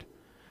Lord.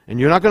 And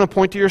you're not going to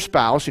point to your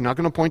spouse, you're not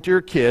going to point to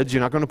your kids,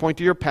 you're not going to point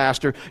to your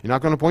pastor, you're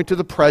not going to point to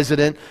the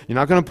president, you're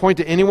not going to point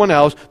to anyone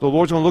else. The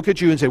Lord's going to look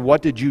at you and say,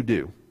 what did you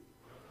do?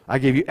 I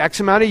gave you X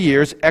amount of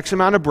years, X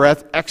amount of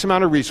breath, X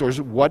amount of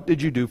resources. What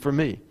did you do for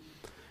me?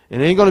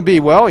 And it ain't going to be,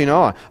 well,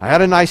 I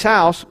had a nice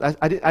house.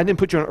 I didn't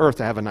put you on earth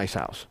to have a nice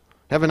house.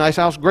 Have a nice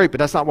house? Great, but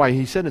that's not why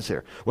He sent us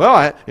here. Well,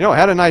 I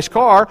had a nice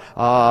car.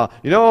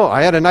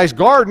 I had a nice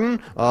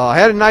garden. I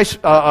had a nice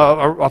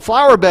a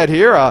flower bed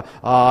here. I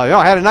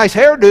had a nice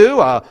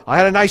hairdo. I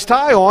had a nice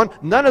tie on.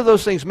 None of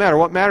those things matter.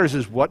 What matters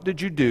is, what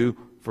did you do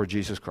for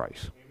Jesus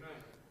Christ?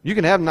 You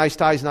can have nice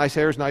ties, nice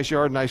hairs, nice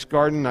yard, nice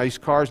garden, nice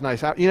cars,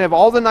 nice house. You can have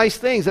all the nice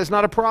things. That's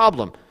not a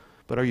problem.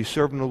 But are you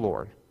serving the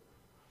Lord?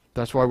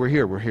 That's why we're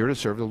here. We're here to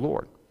serve the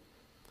Lord.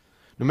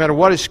 No matter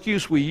what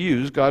excuse we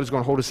use, God is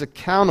going to hold us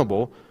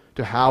accountable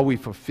to how we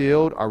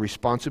fulfilled our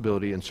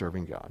responsibility in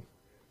serving God.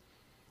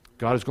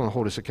 God is going to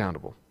hold us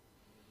accountable.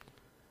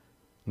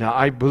 Now,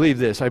 I believe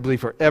this. I believe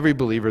for every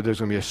believer there's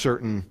going to be a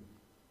certain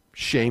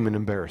shame and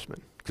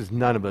embarrassment, because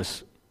none of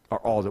us are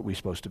all that we're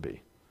supposed to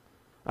be.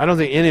 I don't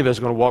think any of us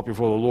are going to walk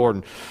before the Lord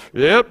and,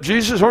 yep,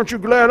 Jesus, aren't you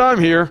glad I'm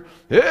here?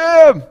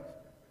 Yeah,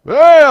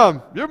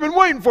 you've been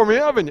waiting for me,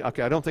 haven't you?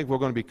 Okay, I don't think we're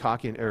going to be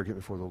cocky and arrogant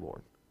before the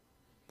Lord.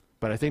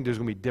 But I think there's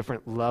going to be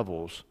different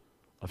levels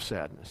of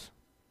sadness.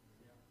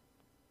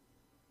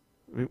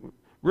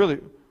 Really,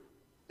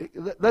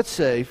 let's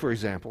say, for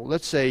example,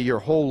 your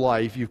whole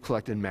life you've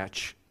collected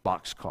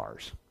Matchbox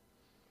cars.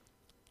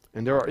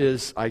 And there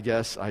is, I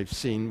guess, I've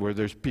seen where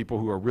there's people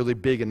who are really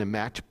big into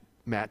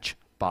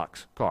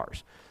Matchbox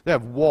cars. They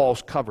have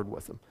walls covered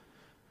with them.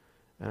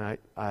 And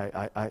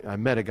I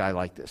met a guy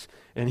like this.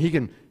 And he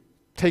can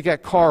take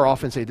that car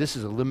off and say, this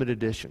is a limited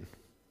edition.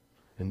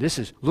 And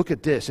look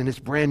at this, and it's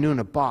brand new in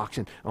a box,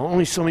 and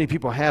only so many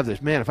people have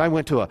this. Man, if I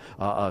went to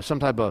some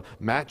type of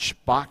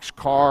Matchbox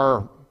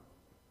car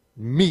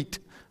meet,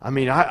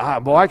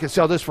 I could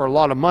sell this for a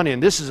lot of money,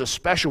 and this is a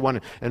special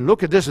one. And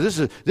look at this. This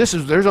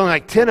is. There's only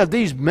like 10 of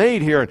these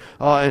made here,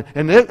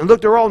 and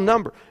look, they're all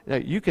numbered. Now,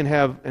 you can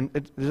have, and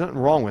there's nothing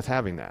wrong with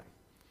having that.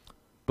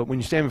 But when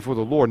you stand before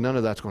the Lord, none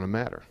of that's going to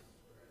matter.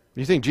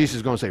 You think Jesus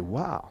is going to say,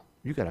 "Wow,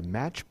 you got a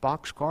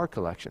Matchbox car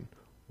collection?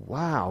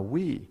 Wow,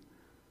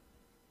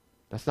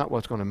 That's not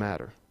what's going to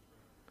matter.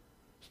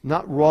 It's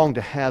not wrong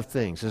to have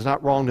things. It's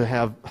not wrong to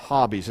have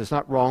hobbies. It's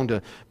not wrong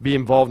to be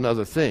involved in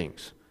other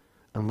things,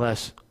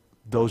 unless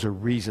those are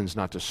reasons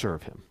not to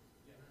serve Him.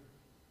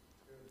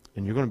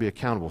 And you're going to be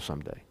accountable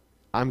someday.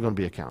 I'm going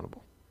to be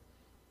accountable.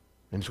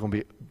 And it's going to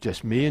be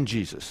just me and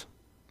Jesus.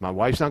 My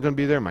wife's not going to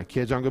be there. My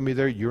kids aren't going to be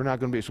there. You're not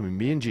going to be. It's going to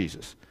be me and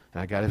Jesus.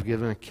 And I got to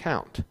give an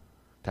account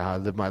to how I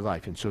live my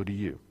life, and so do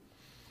you.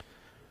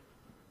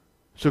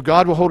 So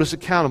God will hold us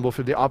accountable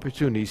for the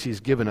opportunities He's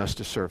given us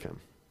to serve Him.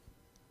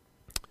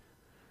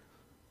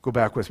 Go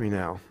back with me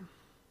now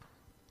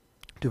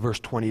to verse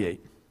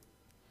 28.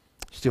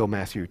 Still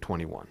Matthew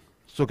 21.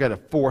 Let's look at a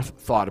fourth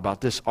thought about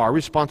this, our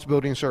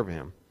responsibility in serving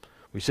Him.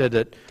 We said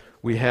that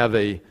we have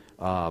there's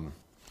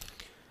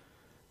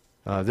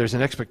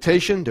an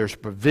expectation, there's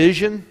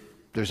provision,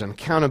 there's an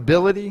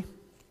accountability.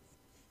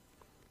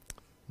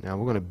 Now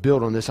we're going to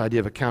build on this idea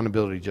of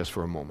accountability just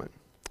for a moment.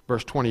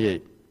 Verse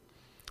 28.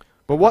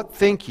 But what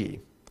think ye?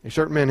 A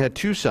certain man had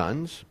 2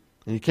 sons,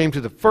 and he came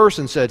to the first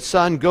and said,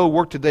 Son, go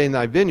work today in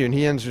thy vineyard. And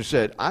he answered and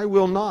said, I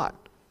will not.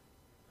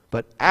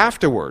 But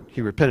afterward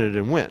he repented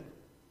and went.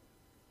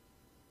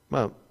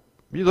 Well,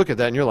 you look at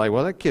that and you're like,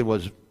 well, that kid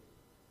was,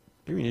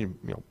 you need,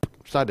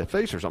 side the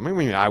face or something. I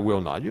mean, I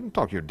will not. You don't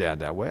talk to your dad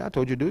that way. I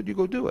told you to do it, you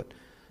go do it.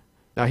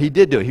 Now, he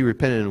did do it. He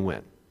repented and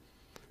went.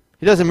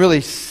 He doesn't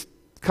really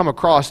come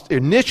across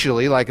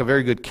initially like a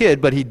very good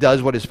kid, but he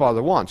does what his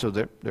father wants. So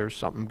there's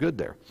something good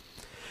there.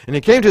 And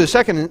he came to the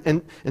second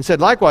and said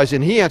likewise,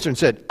 and he answered and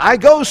said, I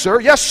go, sir.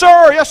 Yes,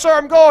 sir. Yes, sir,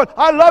 I'm going.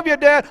 I love you,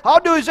 Dad. I'll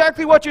do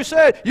exactly what you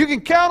said. You can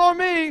count on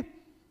me. And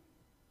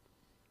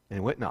he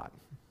went not.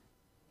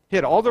 He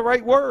had all the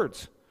right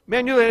words.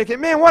 Man, you look at,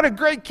 man, what a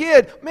great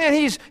kid. Man,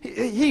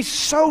 he's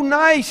so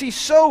nice. He's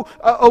so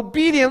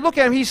obedient. Look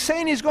at him. He's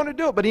saying he's going to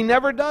do it, but he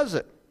never does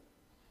it.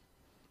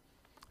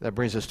 That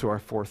brings us to our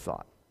 4th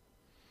thought.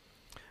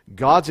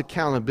 God's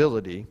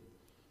accountability,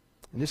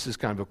 and this is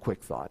kind of a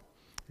quick thought.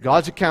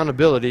 God's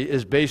accountability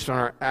is based on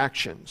our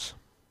actions,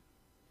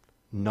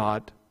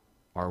 not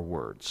our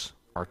words,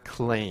 our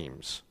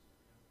claims.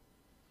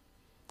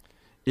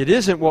 It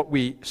isn't what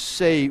we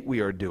say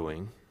we are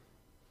doing,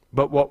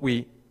 but what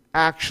we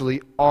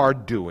actually are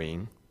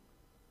doing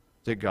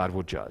that God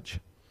will judge.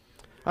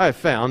 I have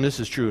found, this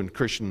is true in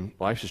Christian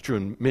life, it's true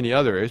in many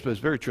other areas, but it's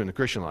very true in the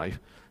Christian life,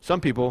 some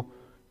people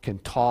can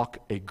talk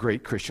a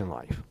great Christian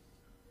life,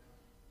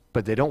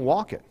 but they don't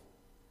walk it.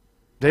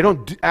 They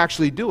don't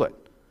actually do it.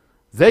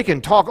 They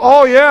can talk,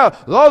 oh yeah,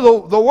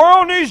 the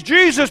world needs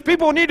Jesus.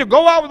 People need to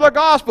go out with the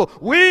gospel.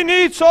 We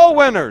need soul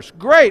winners.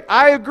 Great,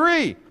 I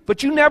agree.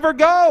 But you never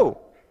go.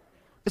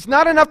 It's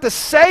not enough to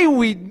say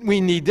we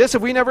need this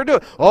if we never do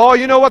it. Oh,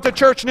 you know what the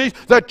church needs?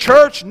 The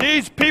church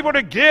needs people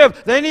to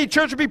give. They need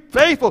church to be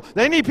faithful.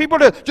 They need people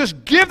to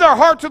just give their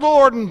heart to the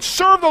Lord and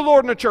serve the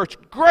Lord in the church.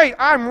 Great,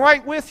 I'm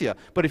right with you.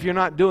 But if you're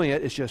not doing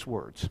it, it's just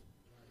words.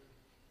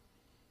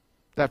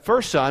 That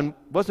first son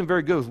wasn't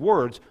very good with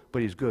words,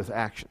 but he's good with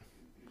action.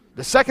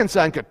 The second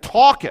son could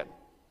talk it,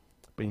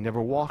 but he never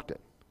walked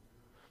it.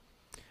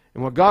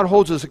 And what God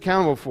holds us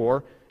accountable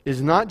for is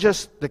not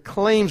just the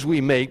claims we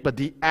make, but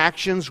the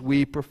actions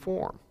we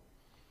perform.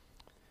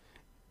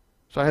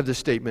 So I have this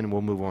statement, and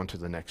we'll move on to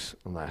the next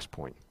and last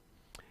point.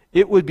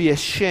 It would be a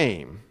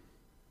shame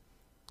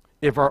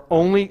if our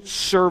only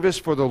service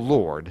for the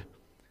Lord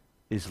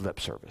is lip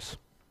service.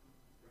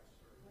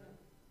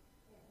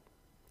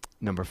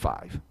 Number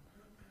 5.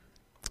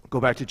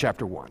 Go back to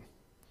chapter 1.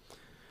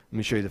 Let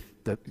me show you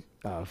the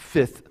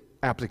 5th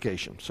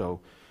application.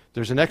 So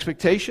there's an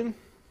expectation,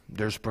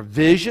 there's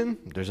provision,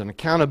 there's an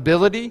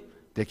accountability.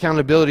 The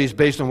accountability is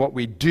based on what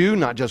we do,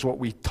 not just what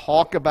we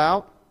talk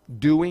about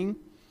doing.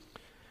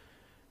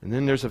 And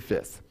then there's a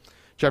 5th.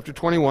 Chapter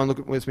 21,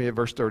 look with me at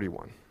verse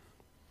 31.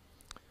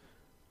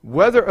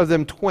 Whether of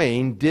them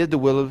twain did the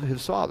will of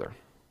his father?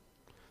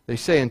 They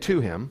say unto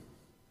him,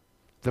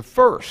 the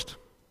first.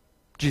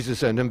 Jesus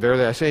said unto him,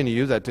 verily I say unto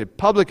you, that the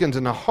publicans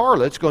and the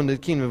harlots go into the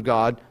kingdom of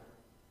God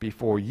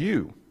before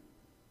you.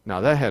 Now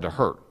that had to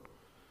hurt,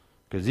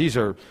 because these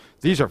are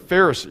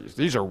Pharisees,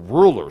 these are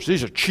rulers,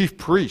 these are chief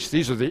priests,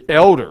 these are the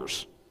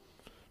elders.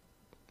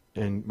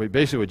 And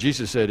basically what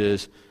Jesus said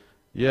is,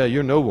 yeah,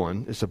 you're no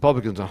one. It's the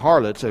publicans and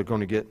harlots that are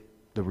going to get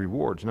the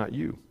rewards, not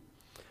you.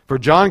 For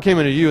John came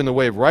unto you in the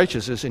way of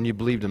righteousness, and you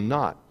believed him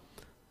not.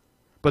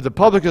 But the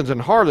publicans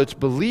and harlots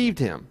believed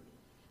him.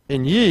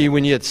 And ye,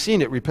 when ye had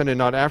seen it, repented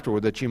not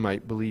afterward, that ye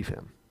might believe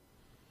him.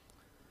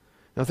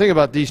 Now think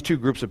about these 2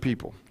 groups of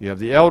people. You have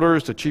the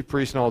elders, the chief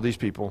priests, and all these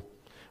people.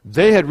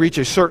 They had reached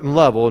a certain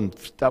level, and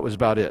that was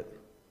about it.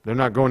 They're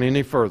not going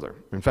any further.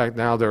 In fact,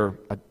 now they're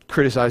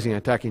criticizing and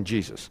attacking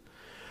Jesus.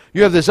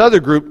 You have this other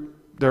group.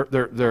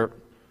 The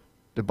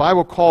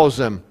Bible calls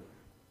them,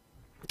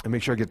 and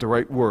make sure I get the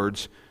right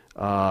words.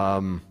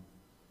 Let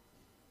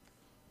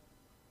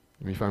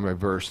me find my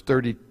verse,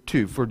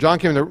 32. For John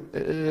came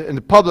and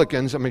the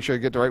publicans, I'll make sure I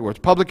get the right words,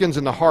 publicans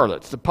and the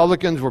harlots. The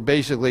publicans were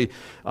basically,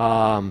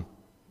 as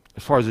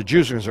far as the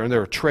Jews are concerned, they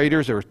were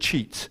traitors, they were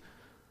cheats.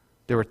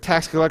 They were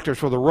tax collectors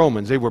for the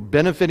Romans. They were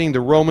benefiting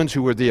the Romans,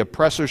 who were the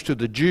oppressors to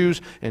the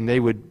Jews, and they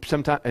would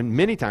sometimes, and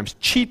many times,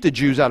 cheat the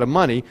Jews out of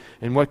money.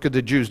 And what could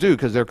the Jews do?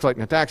 Because they're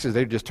collecting the taxes,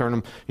 they'd just turn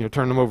them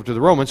over to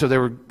the Romans. So they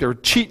were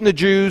cheating the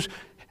Jews,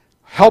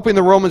 helping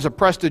the Romans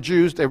oppress the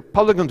Jews.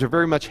 Publicans are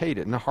very much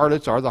hated, and the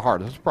harlots are the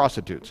harlots,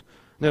 prostitutes.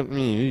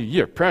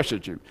 You're a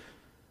prostitute.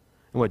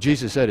 And what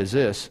Jesus said is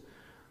this: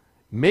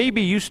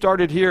 maybe you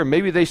started here,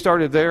 maybe they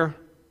started there,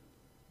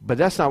 but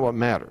that's not what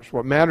matters.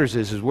 What matters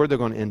is where they're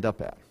going to end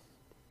up at.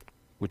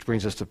 Which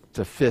brings us to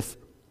the 5th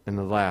and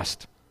the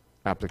last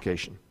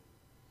application.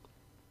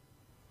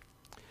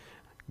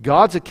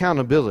 God's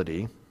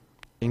accountability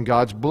and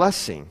God's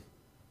blessing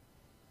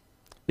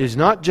is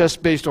not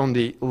just based on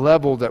the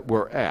level that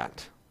we're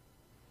at,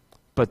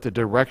 but the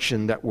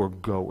direction that we're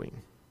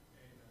going.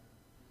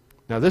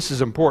 Now this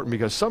is important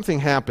because something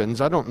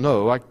happens, I don't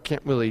know, I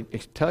can't really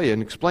tell you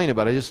and explain it,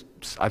 but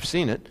I've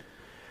seen it.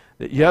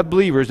 that you have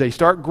believers, they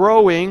start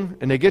growing,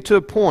 and they get to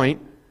a point,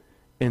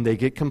 and they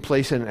get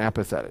complacent and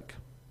apathetic.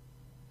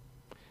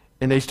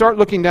 And they start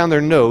looking down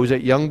their nose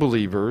at young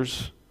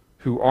believers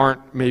who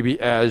aren't maybe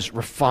as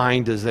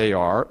refined as they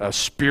are, as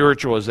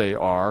spiritual as they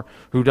are,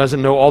 who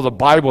doesn't know all the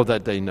Bible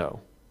that they know.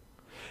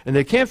 And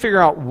they can't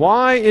figure out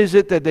why is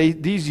it that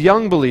these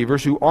young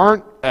believers who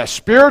aren't as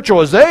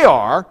spiritual as they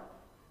are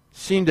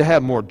seem to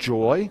have more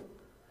joy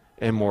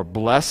and more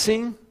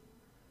blessing.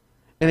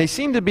 And they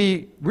seem to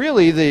be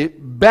really the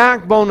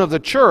backbone of the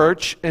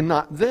church and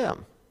not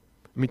them.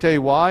 Let me tell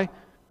you why.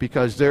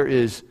 Because there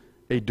is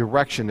a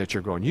direction that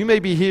you're going. You may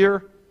be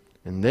here,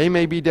 and they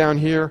may be down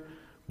here,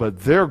 but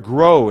they're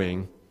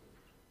growing,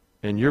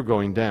 and you're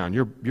going down.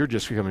 You're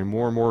just becoming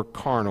more and more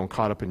carnal and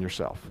caught up in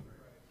yourself.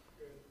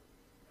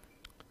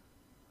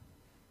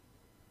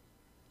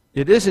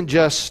 It isn't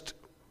just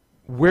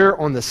where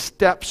on the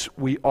steps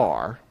we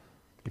are,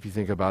 if you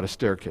think about a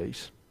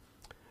staircase,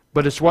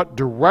 but it's what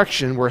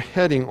direction we're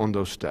heading on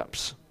those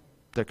steps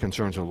that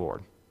concerns the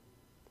Lord.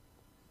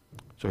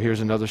 So here's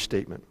another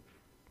statement.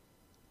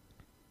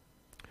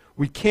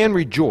 We can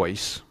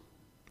rejoice,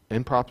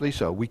 and properly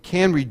so, we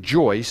can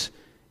rejoice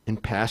in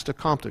past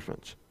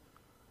accomplishments.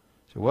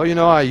 So,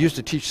 well, I used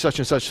to teach such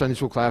and such Sunday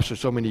school class for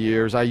so many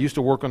years. I used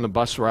to work on the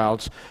bus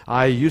routes.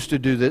 I used to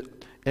do that.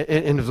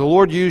 And if the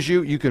Lord used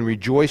you, you can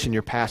rejoice in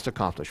your past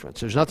accomplishments.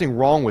 There's nothing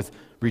wrong with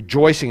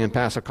rejoicing in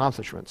past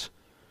accomplishments.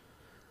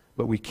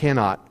 But we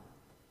cannot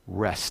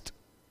rest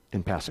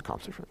in past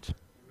accomplishments.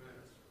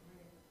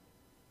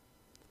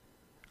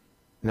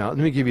 Now, let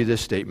me give you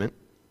this statement.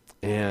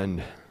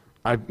 And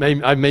I've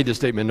made this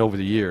statement over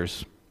the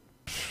years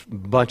a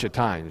bunch of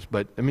times.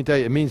 But let me tell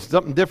you, it means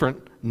something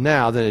different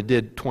now than it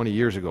did 20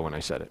 years ago when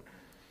I said it.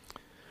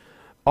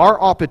 Our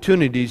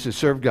opportunities to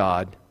serve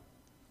God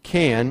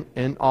can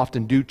and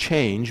often do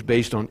change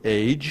based on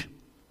age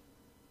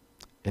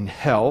and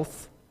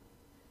health,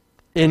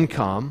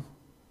 income,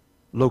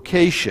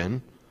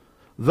 location.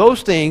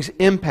 Those things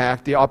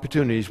impact the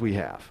opportunities we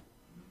have.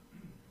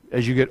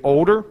 As you get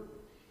older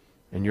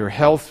and your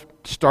health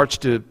starts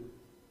to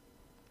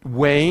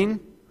wane,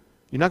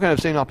 you're not going to have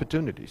the same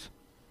opportunities.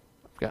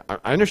 Okay,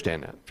 I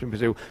understand that. People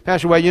say,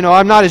 Pastor, well,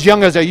 I'm not as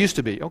young as I used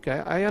to be. Okay,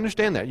 I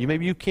understand that.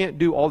 Maybe you can't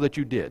do all that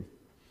you did.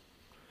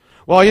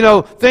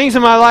 Well, things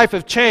in my life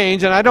have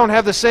changed, and I don't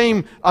have the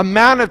same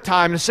amount of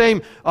time,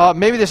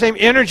 maybe the same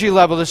energy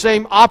level, the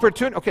same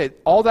opportunity. Okay,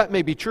 all that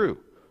may be true,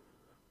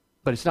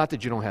 but it's not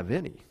that you don't have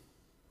any.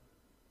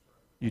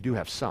 You do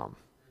have some.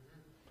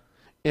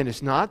 And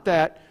it's not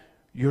that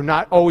you're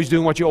not always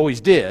doing what you always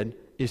did.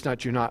 It's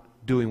not you're not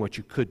doing what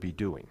you could be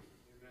doing.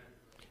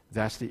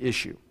 That's the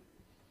issue.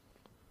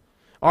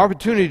 Our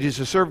opportunities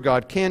to serve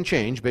God can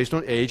change based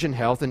on age and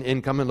health and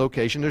income and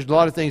location. There's a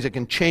lot of things that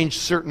can change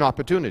certain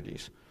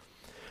opportunities.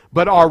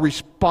 But our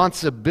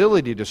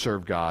responsibility to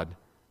serve God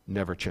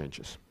never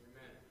changes.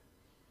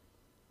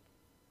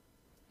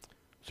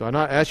 So I'm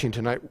not asking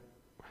tonight,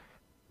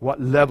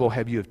 what level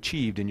have you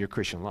achieved in your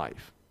Christian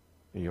life?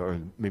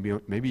 Maybe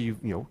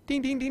you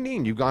ding, ding, ding,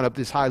 ding, you've gone up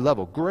this high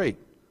level. Great.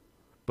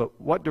 But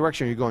what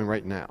direction are you going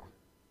right now?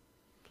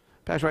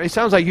 Pastor, it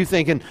sounds like you're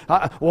thinking,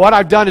 what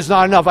I've done is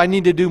not enough. I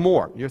need to do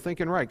more. You're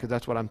thinking right, because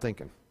that's what I'm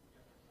thinking.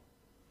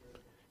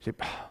 See,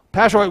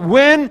 Pastor,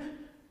 when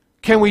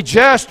can we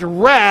just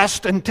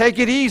rest and take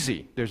it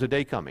easy? There's a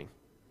day coming.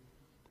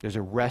 There's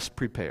a rest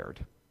prepared.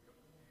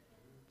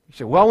 You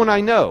say, well, when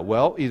I know,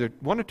 well, either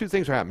one or two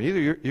things are happening.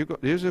 Either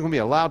there's going to be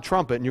a loud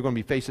trumpet and you're going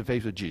to be face to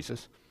face with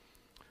Jesus,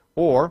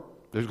 or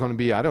there's going to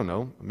be, I don't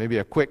know, maybe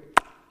a quick,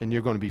 and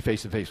you're going to be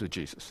face to face with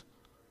Jesus.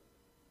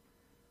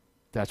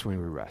 That's when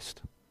we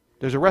rest.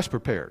 There's a rest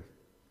prepared.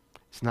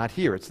 It's not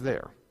here, it's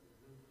there.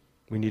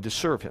 We need to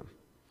serve Him.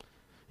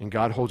 And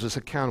God holds us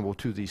accountable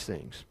to these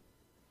things.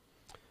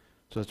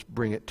 So let's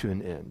bring it to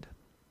an end.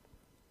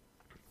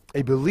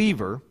 A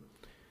believer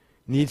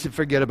needs to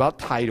forget about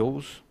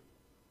titles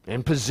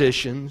and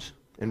positions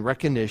and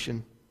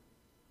recognition.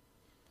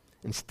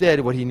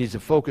 Instead, what he needs to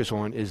focus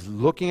on is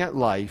looking at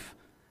life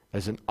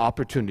as an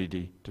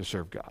opportunity to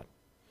serve God.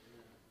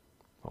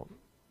 Well,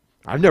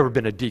 I've never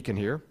been a deacon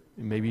here.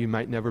 Maybe you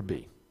might never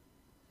be.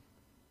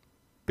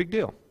 Big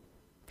deal.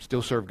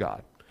 Still serve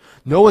God.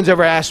 No one's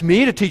ever asked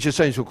me to teach a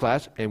Sunday school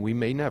class, and we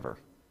may never.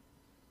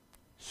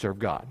 Serve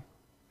God.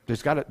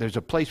 There's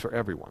a place for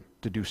everyone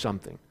to do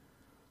something.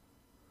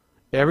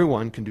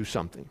 Everyone can do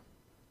something.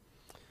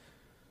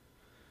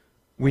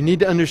 We need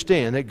to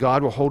understand that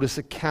God will hold us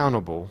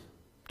accountable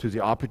to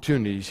the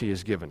opportunities He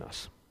has given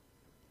us.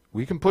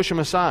 We can push them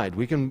aside.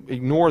 We can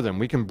ignore them.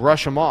 We can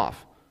brush them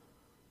off.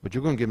 But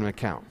you're going to give an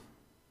account.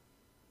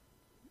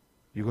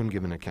 You're going to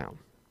give an account.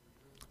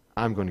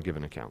 I'm going to give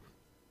an account.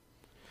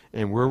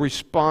 And we're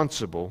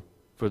responsible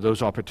for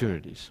those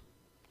opportunities.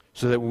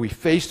 So that when we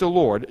face the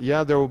Lord,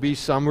 yeah, there will be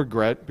some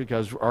regret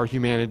because our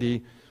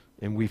humanity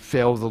and we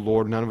fail the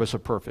Lord. None of us are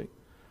perfect.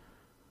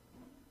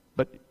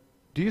 But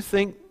do you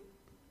think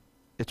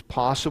it's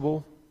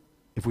possible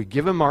if we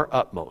give Him our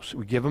utmost,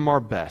 we give Him our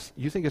best,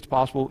 you think it's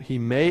possible He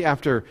may,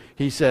 after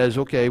He says,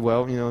 okay,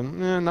 well,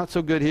 not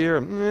so good here,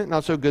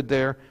 not so good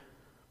there,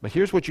 but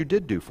here's what you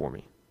did do for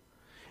me.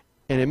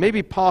 And it may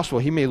be possible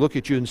he may look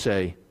at you and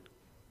say,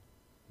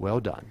 well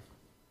done,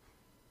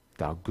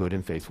 thou good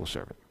and faithful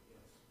servant.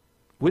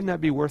 Wouldn't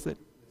that be worth it?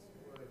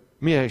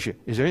 Let me ask you,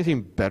 is there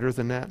anything better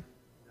than that?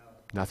 No.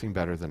 Nothing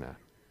better than that.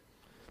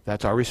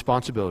 That's our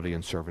responsibility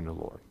in serving the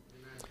Lord.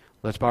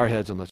 Let's bow our heads and let's